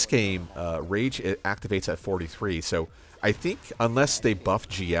 But in this game, Rage it activates at 43. So I think unless they buff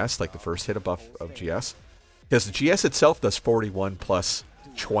GS, like the first hit of buff of GS, because the GS itself does 41 plus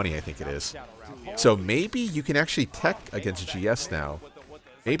 20, I think it is. So maybe you can actually tech against GS now.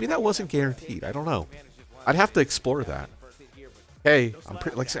 Maybe that wasn't guaranteed. I don't know. I'd have to explore that. Hey, I'm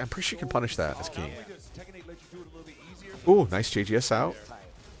pretty sure you can punish that as King. Ooh, nice JGS out.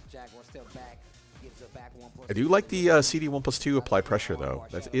 I do like the CD 1+2 apply pressure though.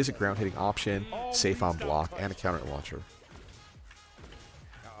 That is a ground hitting option, safe on block, and a counter launcher.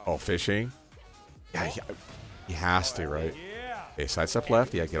 Oh, fishing. Yeah, he has to, right? Okay, sidestep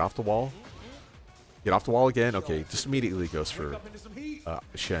left. Yeah, get off the wall. Get off the wall again. Okay, just immediately goes for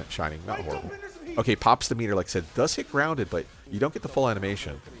shining. Not horrible. Okay, pops the meter, like I said. Does hit grounded, but you don't get the full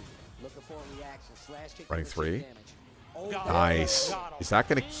animation. Running 3. Nice. Is that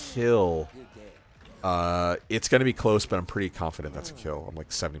going to kill? It's going to be close, but I'm pretty confident that's a kill. I'm like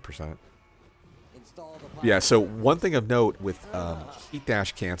 70%. Yeah, so one thing of note with heat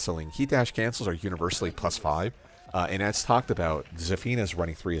dash canceling, heat dash cancels are universally +5. And as talked about, Zafina's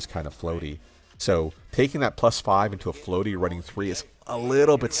running 3 is kind of floaty. So taking that +5 into a floaty running 3 is a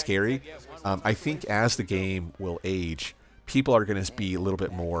little bit scary. I think as the game will age, people are going to be a little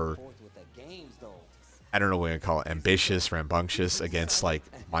bit more, I don't know what you call it, ambitious, rambunctious against like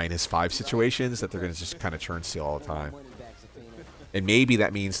 -5 situations that they're going to just kind of turn steal all the time. And maybe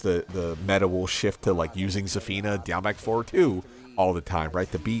that means the meta will shift to like using Zafina down back 4-2 all the time,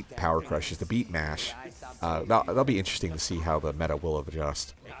 right? To beat power crushes, to beat mash. That'll be interesting to see how the meta will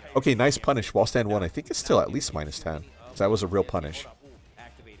adjust. Okay, nice punish. Wall stand 1, I think it's still at least -10. So that was a real punish.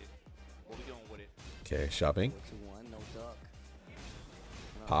 Okay, shoving.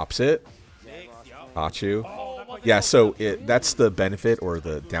 Pops it. Got you. Yeah, so that's the benefit or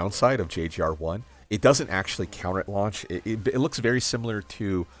the downside of JGR1. It doesn't actually counter at launch. It looks very similar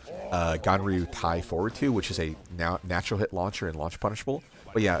to Ganryu Tai Forward 2, which is a natural hit launcher and launch punishable.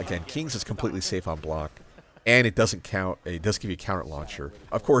 But yeah, again, King's is completely safe on block. And it doesn't count. It does give you a counter launcher.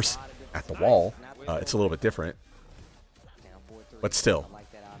 Of course, at the wall, it's a little bit different. But still.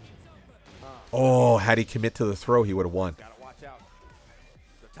 Oh, had he commit to the throw, he would have won.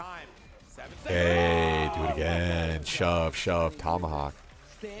 Hey, do it again. Shove, shove, tomahawk.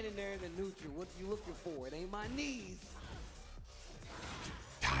 Standing there in the neutral, what you looking for? It ain't my knees.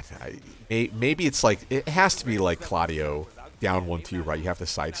 God, maybe it's like, it has to be like Claudio, down 1-2, right? You have to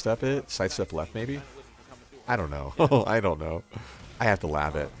sidestep it. Sidestep left, maybe? I don't know. I don't know. I have to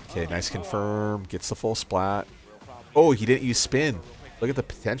lab it. Okay, nice confirm. Gets the full splat. Oh, he didn't use spin. Look at the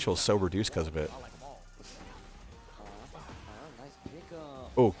potential so reduced because of it.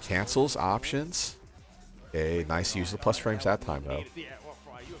 Oh, cancels options. Okay, nice use of the plus frames that time, though.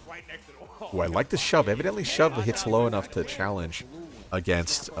 Oh, I like the shove. Evidently, shove hits low enough to challenge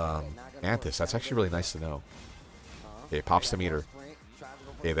against Mantis. That's actually really nice to know. Okay, pops the meter.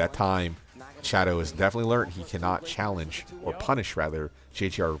 Okay, that time, Shadow has definitely learned he cannot challenge, or punish, rather,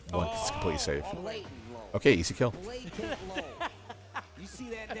 JGR1 because it's completely safe. Okay, easy kill. You see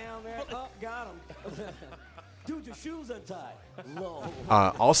that down there? Oh, got him. Dude, your shoes untied. Low.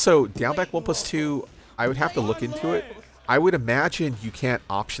 Also, down back 1+2, I would have to look into it. I would imagine you can't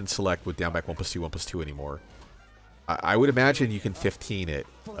option select with down back 1+2, 1+2 anymore. I would imagine you can 15 it.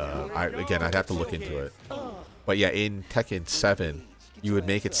 Again, I'd have to look into it. But yeah, in Tekken 7, you would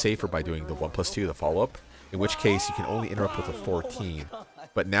make it safer by doing the 1+2, the follow-up, in which case you can only interrupt with a 14.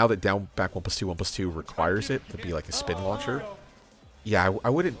 But now that down back 1+2, 1+2 requires it to be like a spin launcher, yeah, I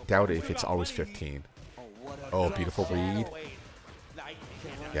wouldn't doubt it if it's always 15. Oh, beautiful read.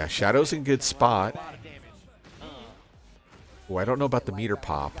 Yeah, Shadow's in good spot. Oh, I don't know about the meter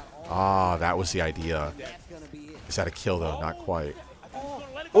pop. Ah, that was the idea. Is that a kill, though? Not quite.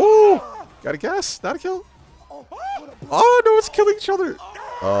 Oh! Got a guess? Not a kill? Oh, no, it's killing each other.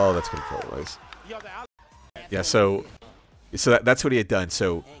 Oh, that's going to kill it, guys. Yeah, so that's what he had done.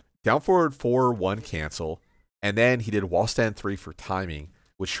 So, down forward 4-1 cancel. And then he did wall stand 3 for timing,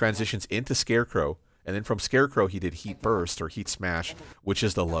 which transitions into Scarecrow. And then from Scarecrow, he did Heat Burst or Heat Smash, which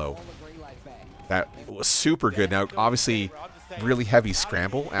is the low. That was super good. Now, obviously, really heavy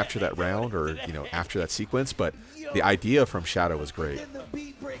scramble after that round or, you know, after that sequence. But the idea from Shadow was great.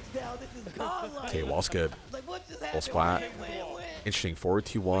 Okay, wall's good. Full splat. Interesting. Forward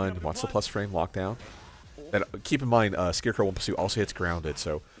 2-1. Wants the plus frame lockdown. Then, keep in mind, Scarecrow 1+2 also hits grounded,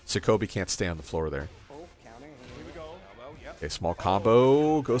 so Sicoby can't stay on the floor there. Okay, small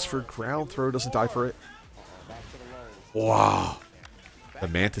combo. Goes for ground throw. Doesn't die for it. Wow. The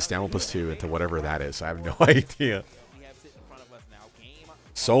Mantis down 1+2 into whatever that is. I have no idea.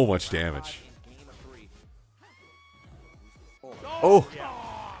 So much damage. Oh.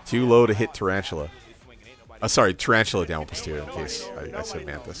 Too low to hit Tarantula. Sorry, Tarantula down 1+2 in case I said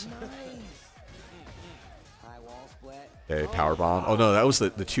Mantis. Okay, power bomb. Oh no, that was the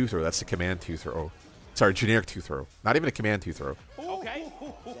 2 throw. That's the command 2 throw. Oh, sorry, generic 2 throw. Not even a command 2 throw.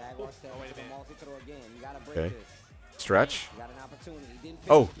 Okay. Stretch.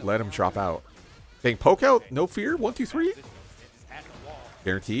 Oh, let him drop out. Dang, poke out. No fear. 1, 2, 3.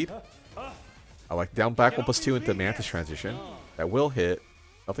 Guaranteed. I like down back 1+2 into Mantis transition. That will hit.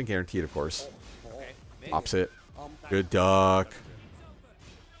 Nothing guaranteed, of course. Pops it. Good duck.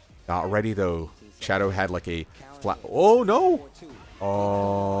 Not ready, though. Shadow had like a flat. Oh, no.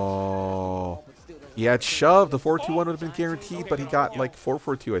 Oh. He had shoved. The 4-2-1 would have been guaranteed, but he got like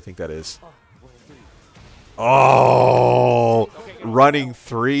 4-4-2, I think that is. Oh. Running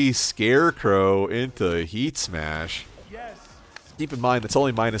 3 Scarecrow into Heat Smash. Keep in mind, it's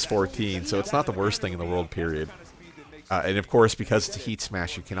only -14, so it's not the worst thing in the world, period. And of course, because it's a Heat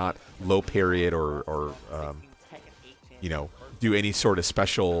Smash, you cannot low parry it or you know, do any sort of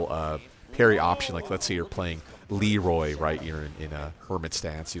special parry option. Like, let's say you're playing Leroy, right? You're in a hermit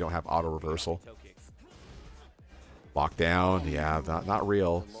stance. You don't have auto reversal. Lockdown, yeah, not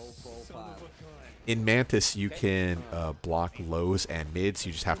real. In Mantis, you can block lows and mids.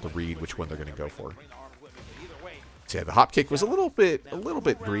 You just have to read which one they're going to go for. So yeah, the hop kick was a little bit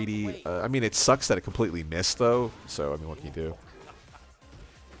greedy. I mean, it sucks that it completely missed, though. So I mean, what can you do?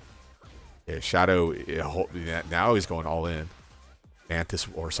 Yeah, Shadow. Now he's going all in. Mantis,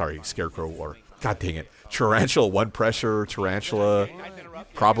 or sorry, Scarecrow, or God dang it. Tarantula, 1 pressure. Tarantula,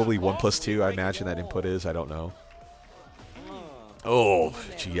 probably 1+2, I imagine that input is. I don't know. Oh,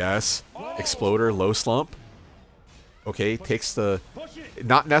 GS. Exploder, low slump. Okay, takes the...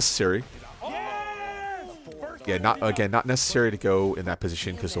 Not necessary. Yeah, not necessary to go in that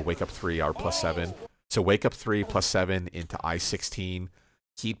position because the wake up 3 are +7. So wake up 3 +7 into I-16.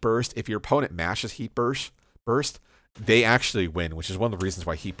 Heat burst. If your opponent mashes heat burst, they actually win, which is one of the reasons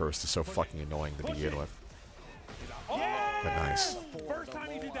why heat burst is so fucking annoying to begin with. But nice.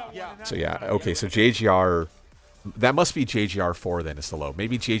 So yeah, okay, so JGR... That must be JGR 4 then is the low.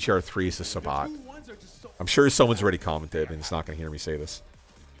 Maybe JGR 3 is the Sabat. I'm sure someone's already commented and it's not going to hear me say this.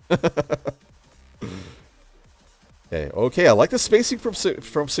 Okay, I like the spacing from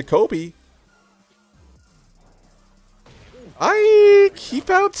Sicoby. I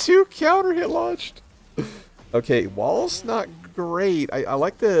keep out 2 counter hit launched. Okay, wall's not great. I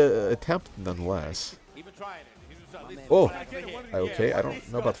like the attempt nonetheless. Oh, okay, I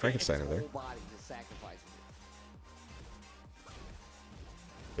don't know about Frankensteiner there.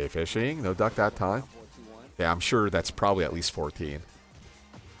 Okay, fishing, no duck that time. Yeah, I'm sure that's probably at least 14.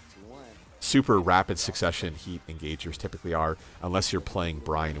 Super rapid succession heat engagers typically are, unless you're playing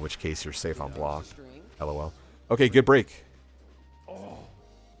Brian, in which case you're safe on block. LOL. Okay, good break.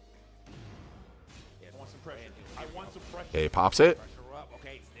 Okay, pops it.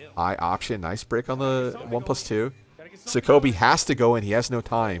 High option, nice break on the 1+2. Sicoby has to go in, he has no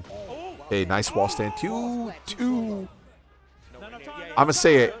time. Okay, nice wall stand. 2-2. I'm gonna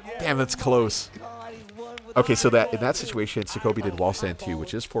say it. Damn, that's close. Okay, so that in that situation, Sicoby did wall stand 2,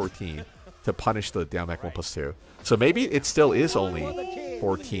 which is 14, to punish the down back 1+2. So maybe it still is only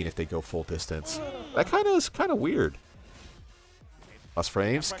 14 if they go full distance. That kind of is kind of weird. Just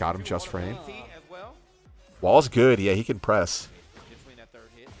frames, got him just frame. Wall's good, yeah, he can press.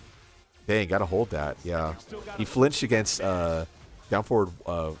 Dang, gotta hold that, yeah. He flinched against down forward,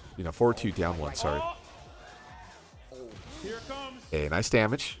 forward 2, down 1, sorry. Okay, nice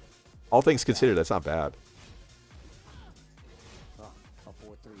damage. All things considered, that's not bad.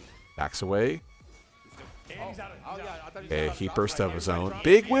 Backs away. Okay, heat burst of his own.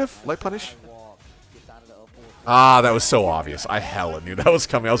 Big whiff, light punish. Ah, that was so obvious. I hella knew that was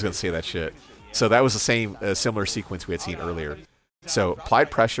coming. I was going to say that shit. So that was the same, similar sequence we had seen earlier. So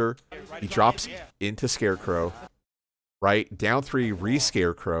applied pressure, he drops into Scarecrow, right? Down 3,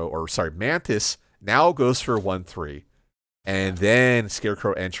 re-Scarecrow, or sorry, Mantis now goes for 1-3. And then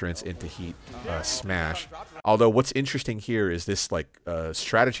Scarecrow entrance into heat smash. Although what's interesting here is this like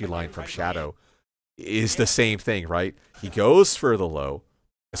strategy line from Shadow is the same thing, right? He goes for the low.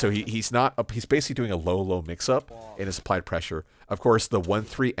 So he's basically doing a low mix-up in his applied pressure. Of course, the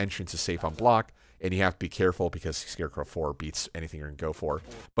 1-3 entrance is safe on block, and you have to be careful because Scarecrow 4 beats anything you're going to go for.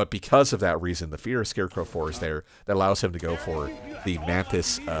 But because of that reason, the fear of Scarecrow 4 is there that allows him to go for the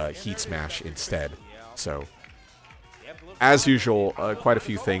Mantis heat smash instead. So, as usual, quite a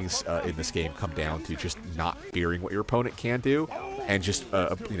few things in this game come down to just not fearing what your opponent can do and just,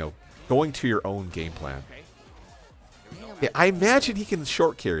 going to your own game plan. Yeah, I imagine he can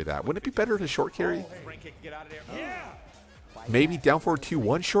short carry that. Wouldn't it be better to short carry? Maybe down forward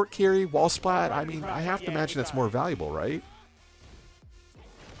 2-1 short carry, wall splat. I mean, I have to imagine that's more valuable, right?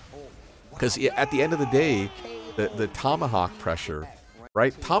 Because at the end of the day, the Tomahawk pressure,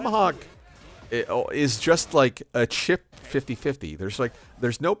 right? Tomahawk is just like a chip 50-50.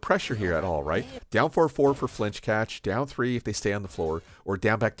 There's no pressure here at all, right? Down 4-4 for flinch catch, down 3 if they stay on the floor, or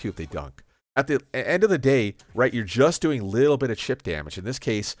down back 2 if they dunk. At the end of the day, right, you're just doing a little bit of chip damage. In this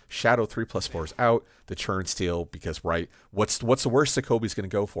case, Shadow 3+4 is out. The churn steal because, right, what's the worst Sicoby's going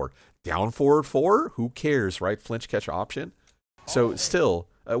to go for? Down forward 4? Who cares, right? Flinch catch option. So still,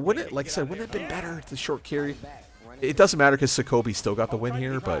 wouldn't it, like I said, wouldn't it have been better to short carry? It doesn't matter because Sicoby still got the win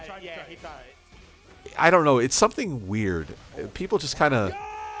here, but I don't know. It's something weird. People just kind of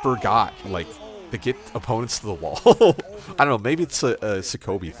forgot, like, to get opponents to the wall. I don't know. Maybe it's a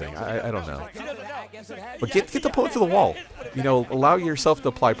Sicoby thing. I don't know. But get the opponent to the wall. Allow yourself to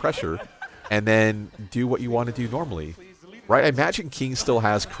apply pressure and then do what you want to do normally. Right? I imagine King still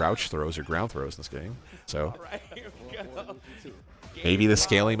has crouch throws or ground throws in this game. So maybe the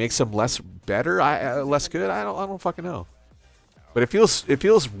scaling makes him less good. I don't fucking know. But it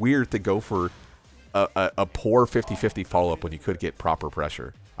feels weird to go for a poor 50-50 follow-up when you could get proper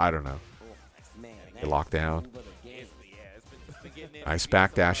pressure. I don't know. Lockdown. Nice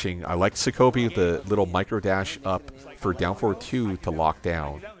backdashing. I like Sicoby with the little micro dash up for down forward 2 to lock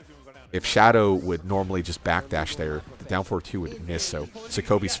down. If Shadow would normally just backdash there, the down forward 2 would miss, so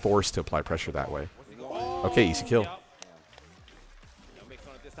Sicoby's forced to apply pressure that way. Okay, easy kill.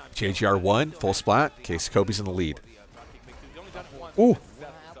 JGR1, full splat. Okay, Sicoby's in the lead. Ooh.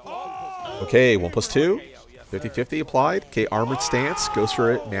 Okay, 1+2. 50-50 applied. Okay, armored stance. Goes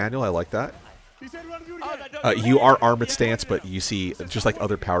for it manual. I like that. You are armored stance, but you see, just like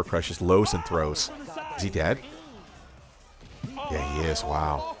other power crushes, lows and throws. Is he dead? Yeah, he is.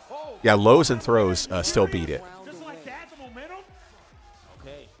 Wow. Yeah, lows and throws still beat it.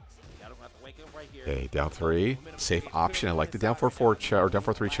 Okay, down 3. Safe option. I like the down 4-4 check, or down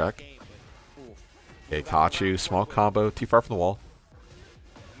 4-3 check. Okay, Kachu, small combo, too far from the wall.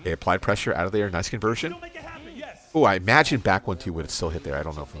 Okay, applied pressure out of there. Nice conversion. Ooh, I imagine back 1-2 would still hit there. I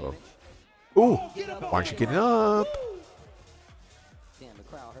don't know if it will. Ooh, why aren't you getting up?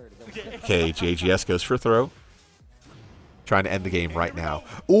 Okay, JGS goes for a throw. Trying to end the game right now.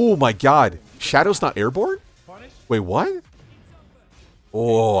 Oh my god. Shadow's not airborne? Wait, what?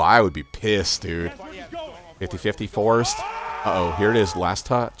 Oh, I would be pissed, dude. 50-50 forced. Uh-oh, here it is. Last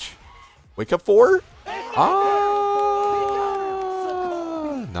touch. Wake up 4? Ah,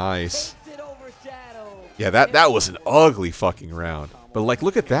 nice. Yeah, that was an ugly fucking round. But, like,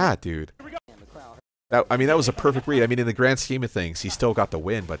 look at that, dude. I mean, that was a perfect read. I mean, in the grand scheme of things, he still got the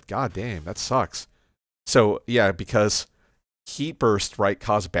win, but god damn, that sucks. So, yeah, because Heat Burst, right,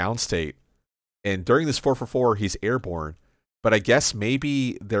 caused bound state. And during this 4-4, he's airborne. But I guess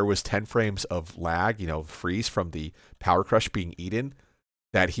maybe there was 10 frames of lag, you know, freeze from the Power Crush being eaten,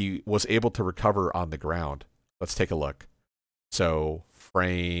 that he was able to recover on the ground. Let's take a look. So,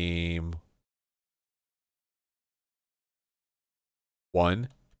 frame 1,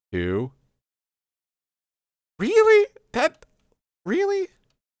 2. Really? Really?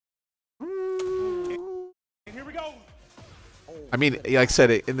 Here we go. I mean, like I said,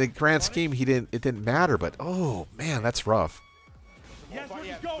 in the grand scheme, it didn't matter, but oh man, that's rough.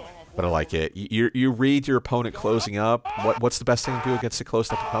 But I like it. You read your opponent closing up. What's the best thing to do against a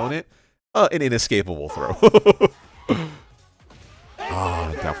closed up opponent? An inescapable throw.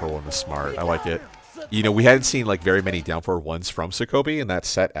 Down 4-1 was smart. I like it. You know, we hadn't seen like very many down 4-1s from Sicoby in that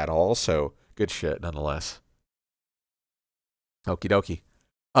set at all, so good shit nonetheless. Okie dokie.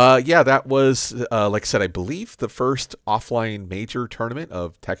 Yeah, that was, like I said, I believe the first offline major tournament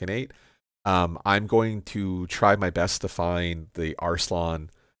of Tekken 8. I'm going to try my best to find the Arslan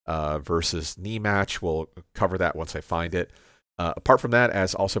versus Knee match. We'll cover that once I find it. Apart from that,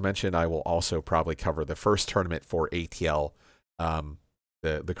 as also mentioned, I will also probably cover the first tournament for ATL,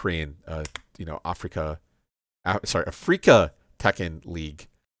 the Korean, Africa Tekken League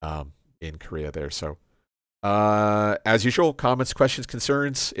in Korea there. So, as usual, comments, questions,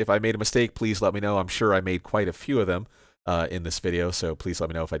 concerns. If I made a mistake, please let me know. I'm sure I made quite a few of them in this video, so please let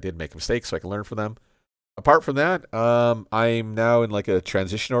me know if I did make a mistake so I can learn from them. Apart from that, I'm now in like a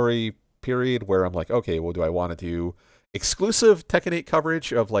transitionary period where I'm like, okay, well, do I want to do exclusive Tekken 8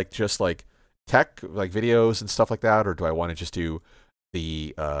 coverage of like just like tech, like videos and stuff like that, or do I want to just do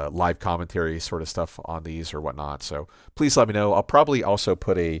the live commentary sort of stuff on these or whatnot? So please let me know. I'll probably also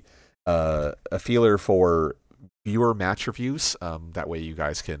put a feeler for viewer match reviews. That way you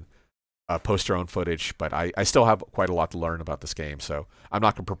guys can post your own footage, but I still have quite a lot to learn about this game, so I'm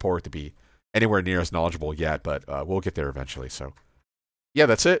not going to purport to be anywhere near as knowledgeable yet, but we'll get there eventually. So yeah,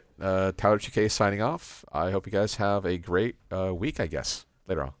 that's it. Tyler 2K signing off. I hope you guys have a great week, I guess.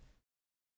 Later on.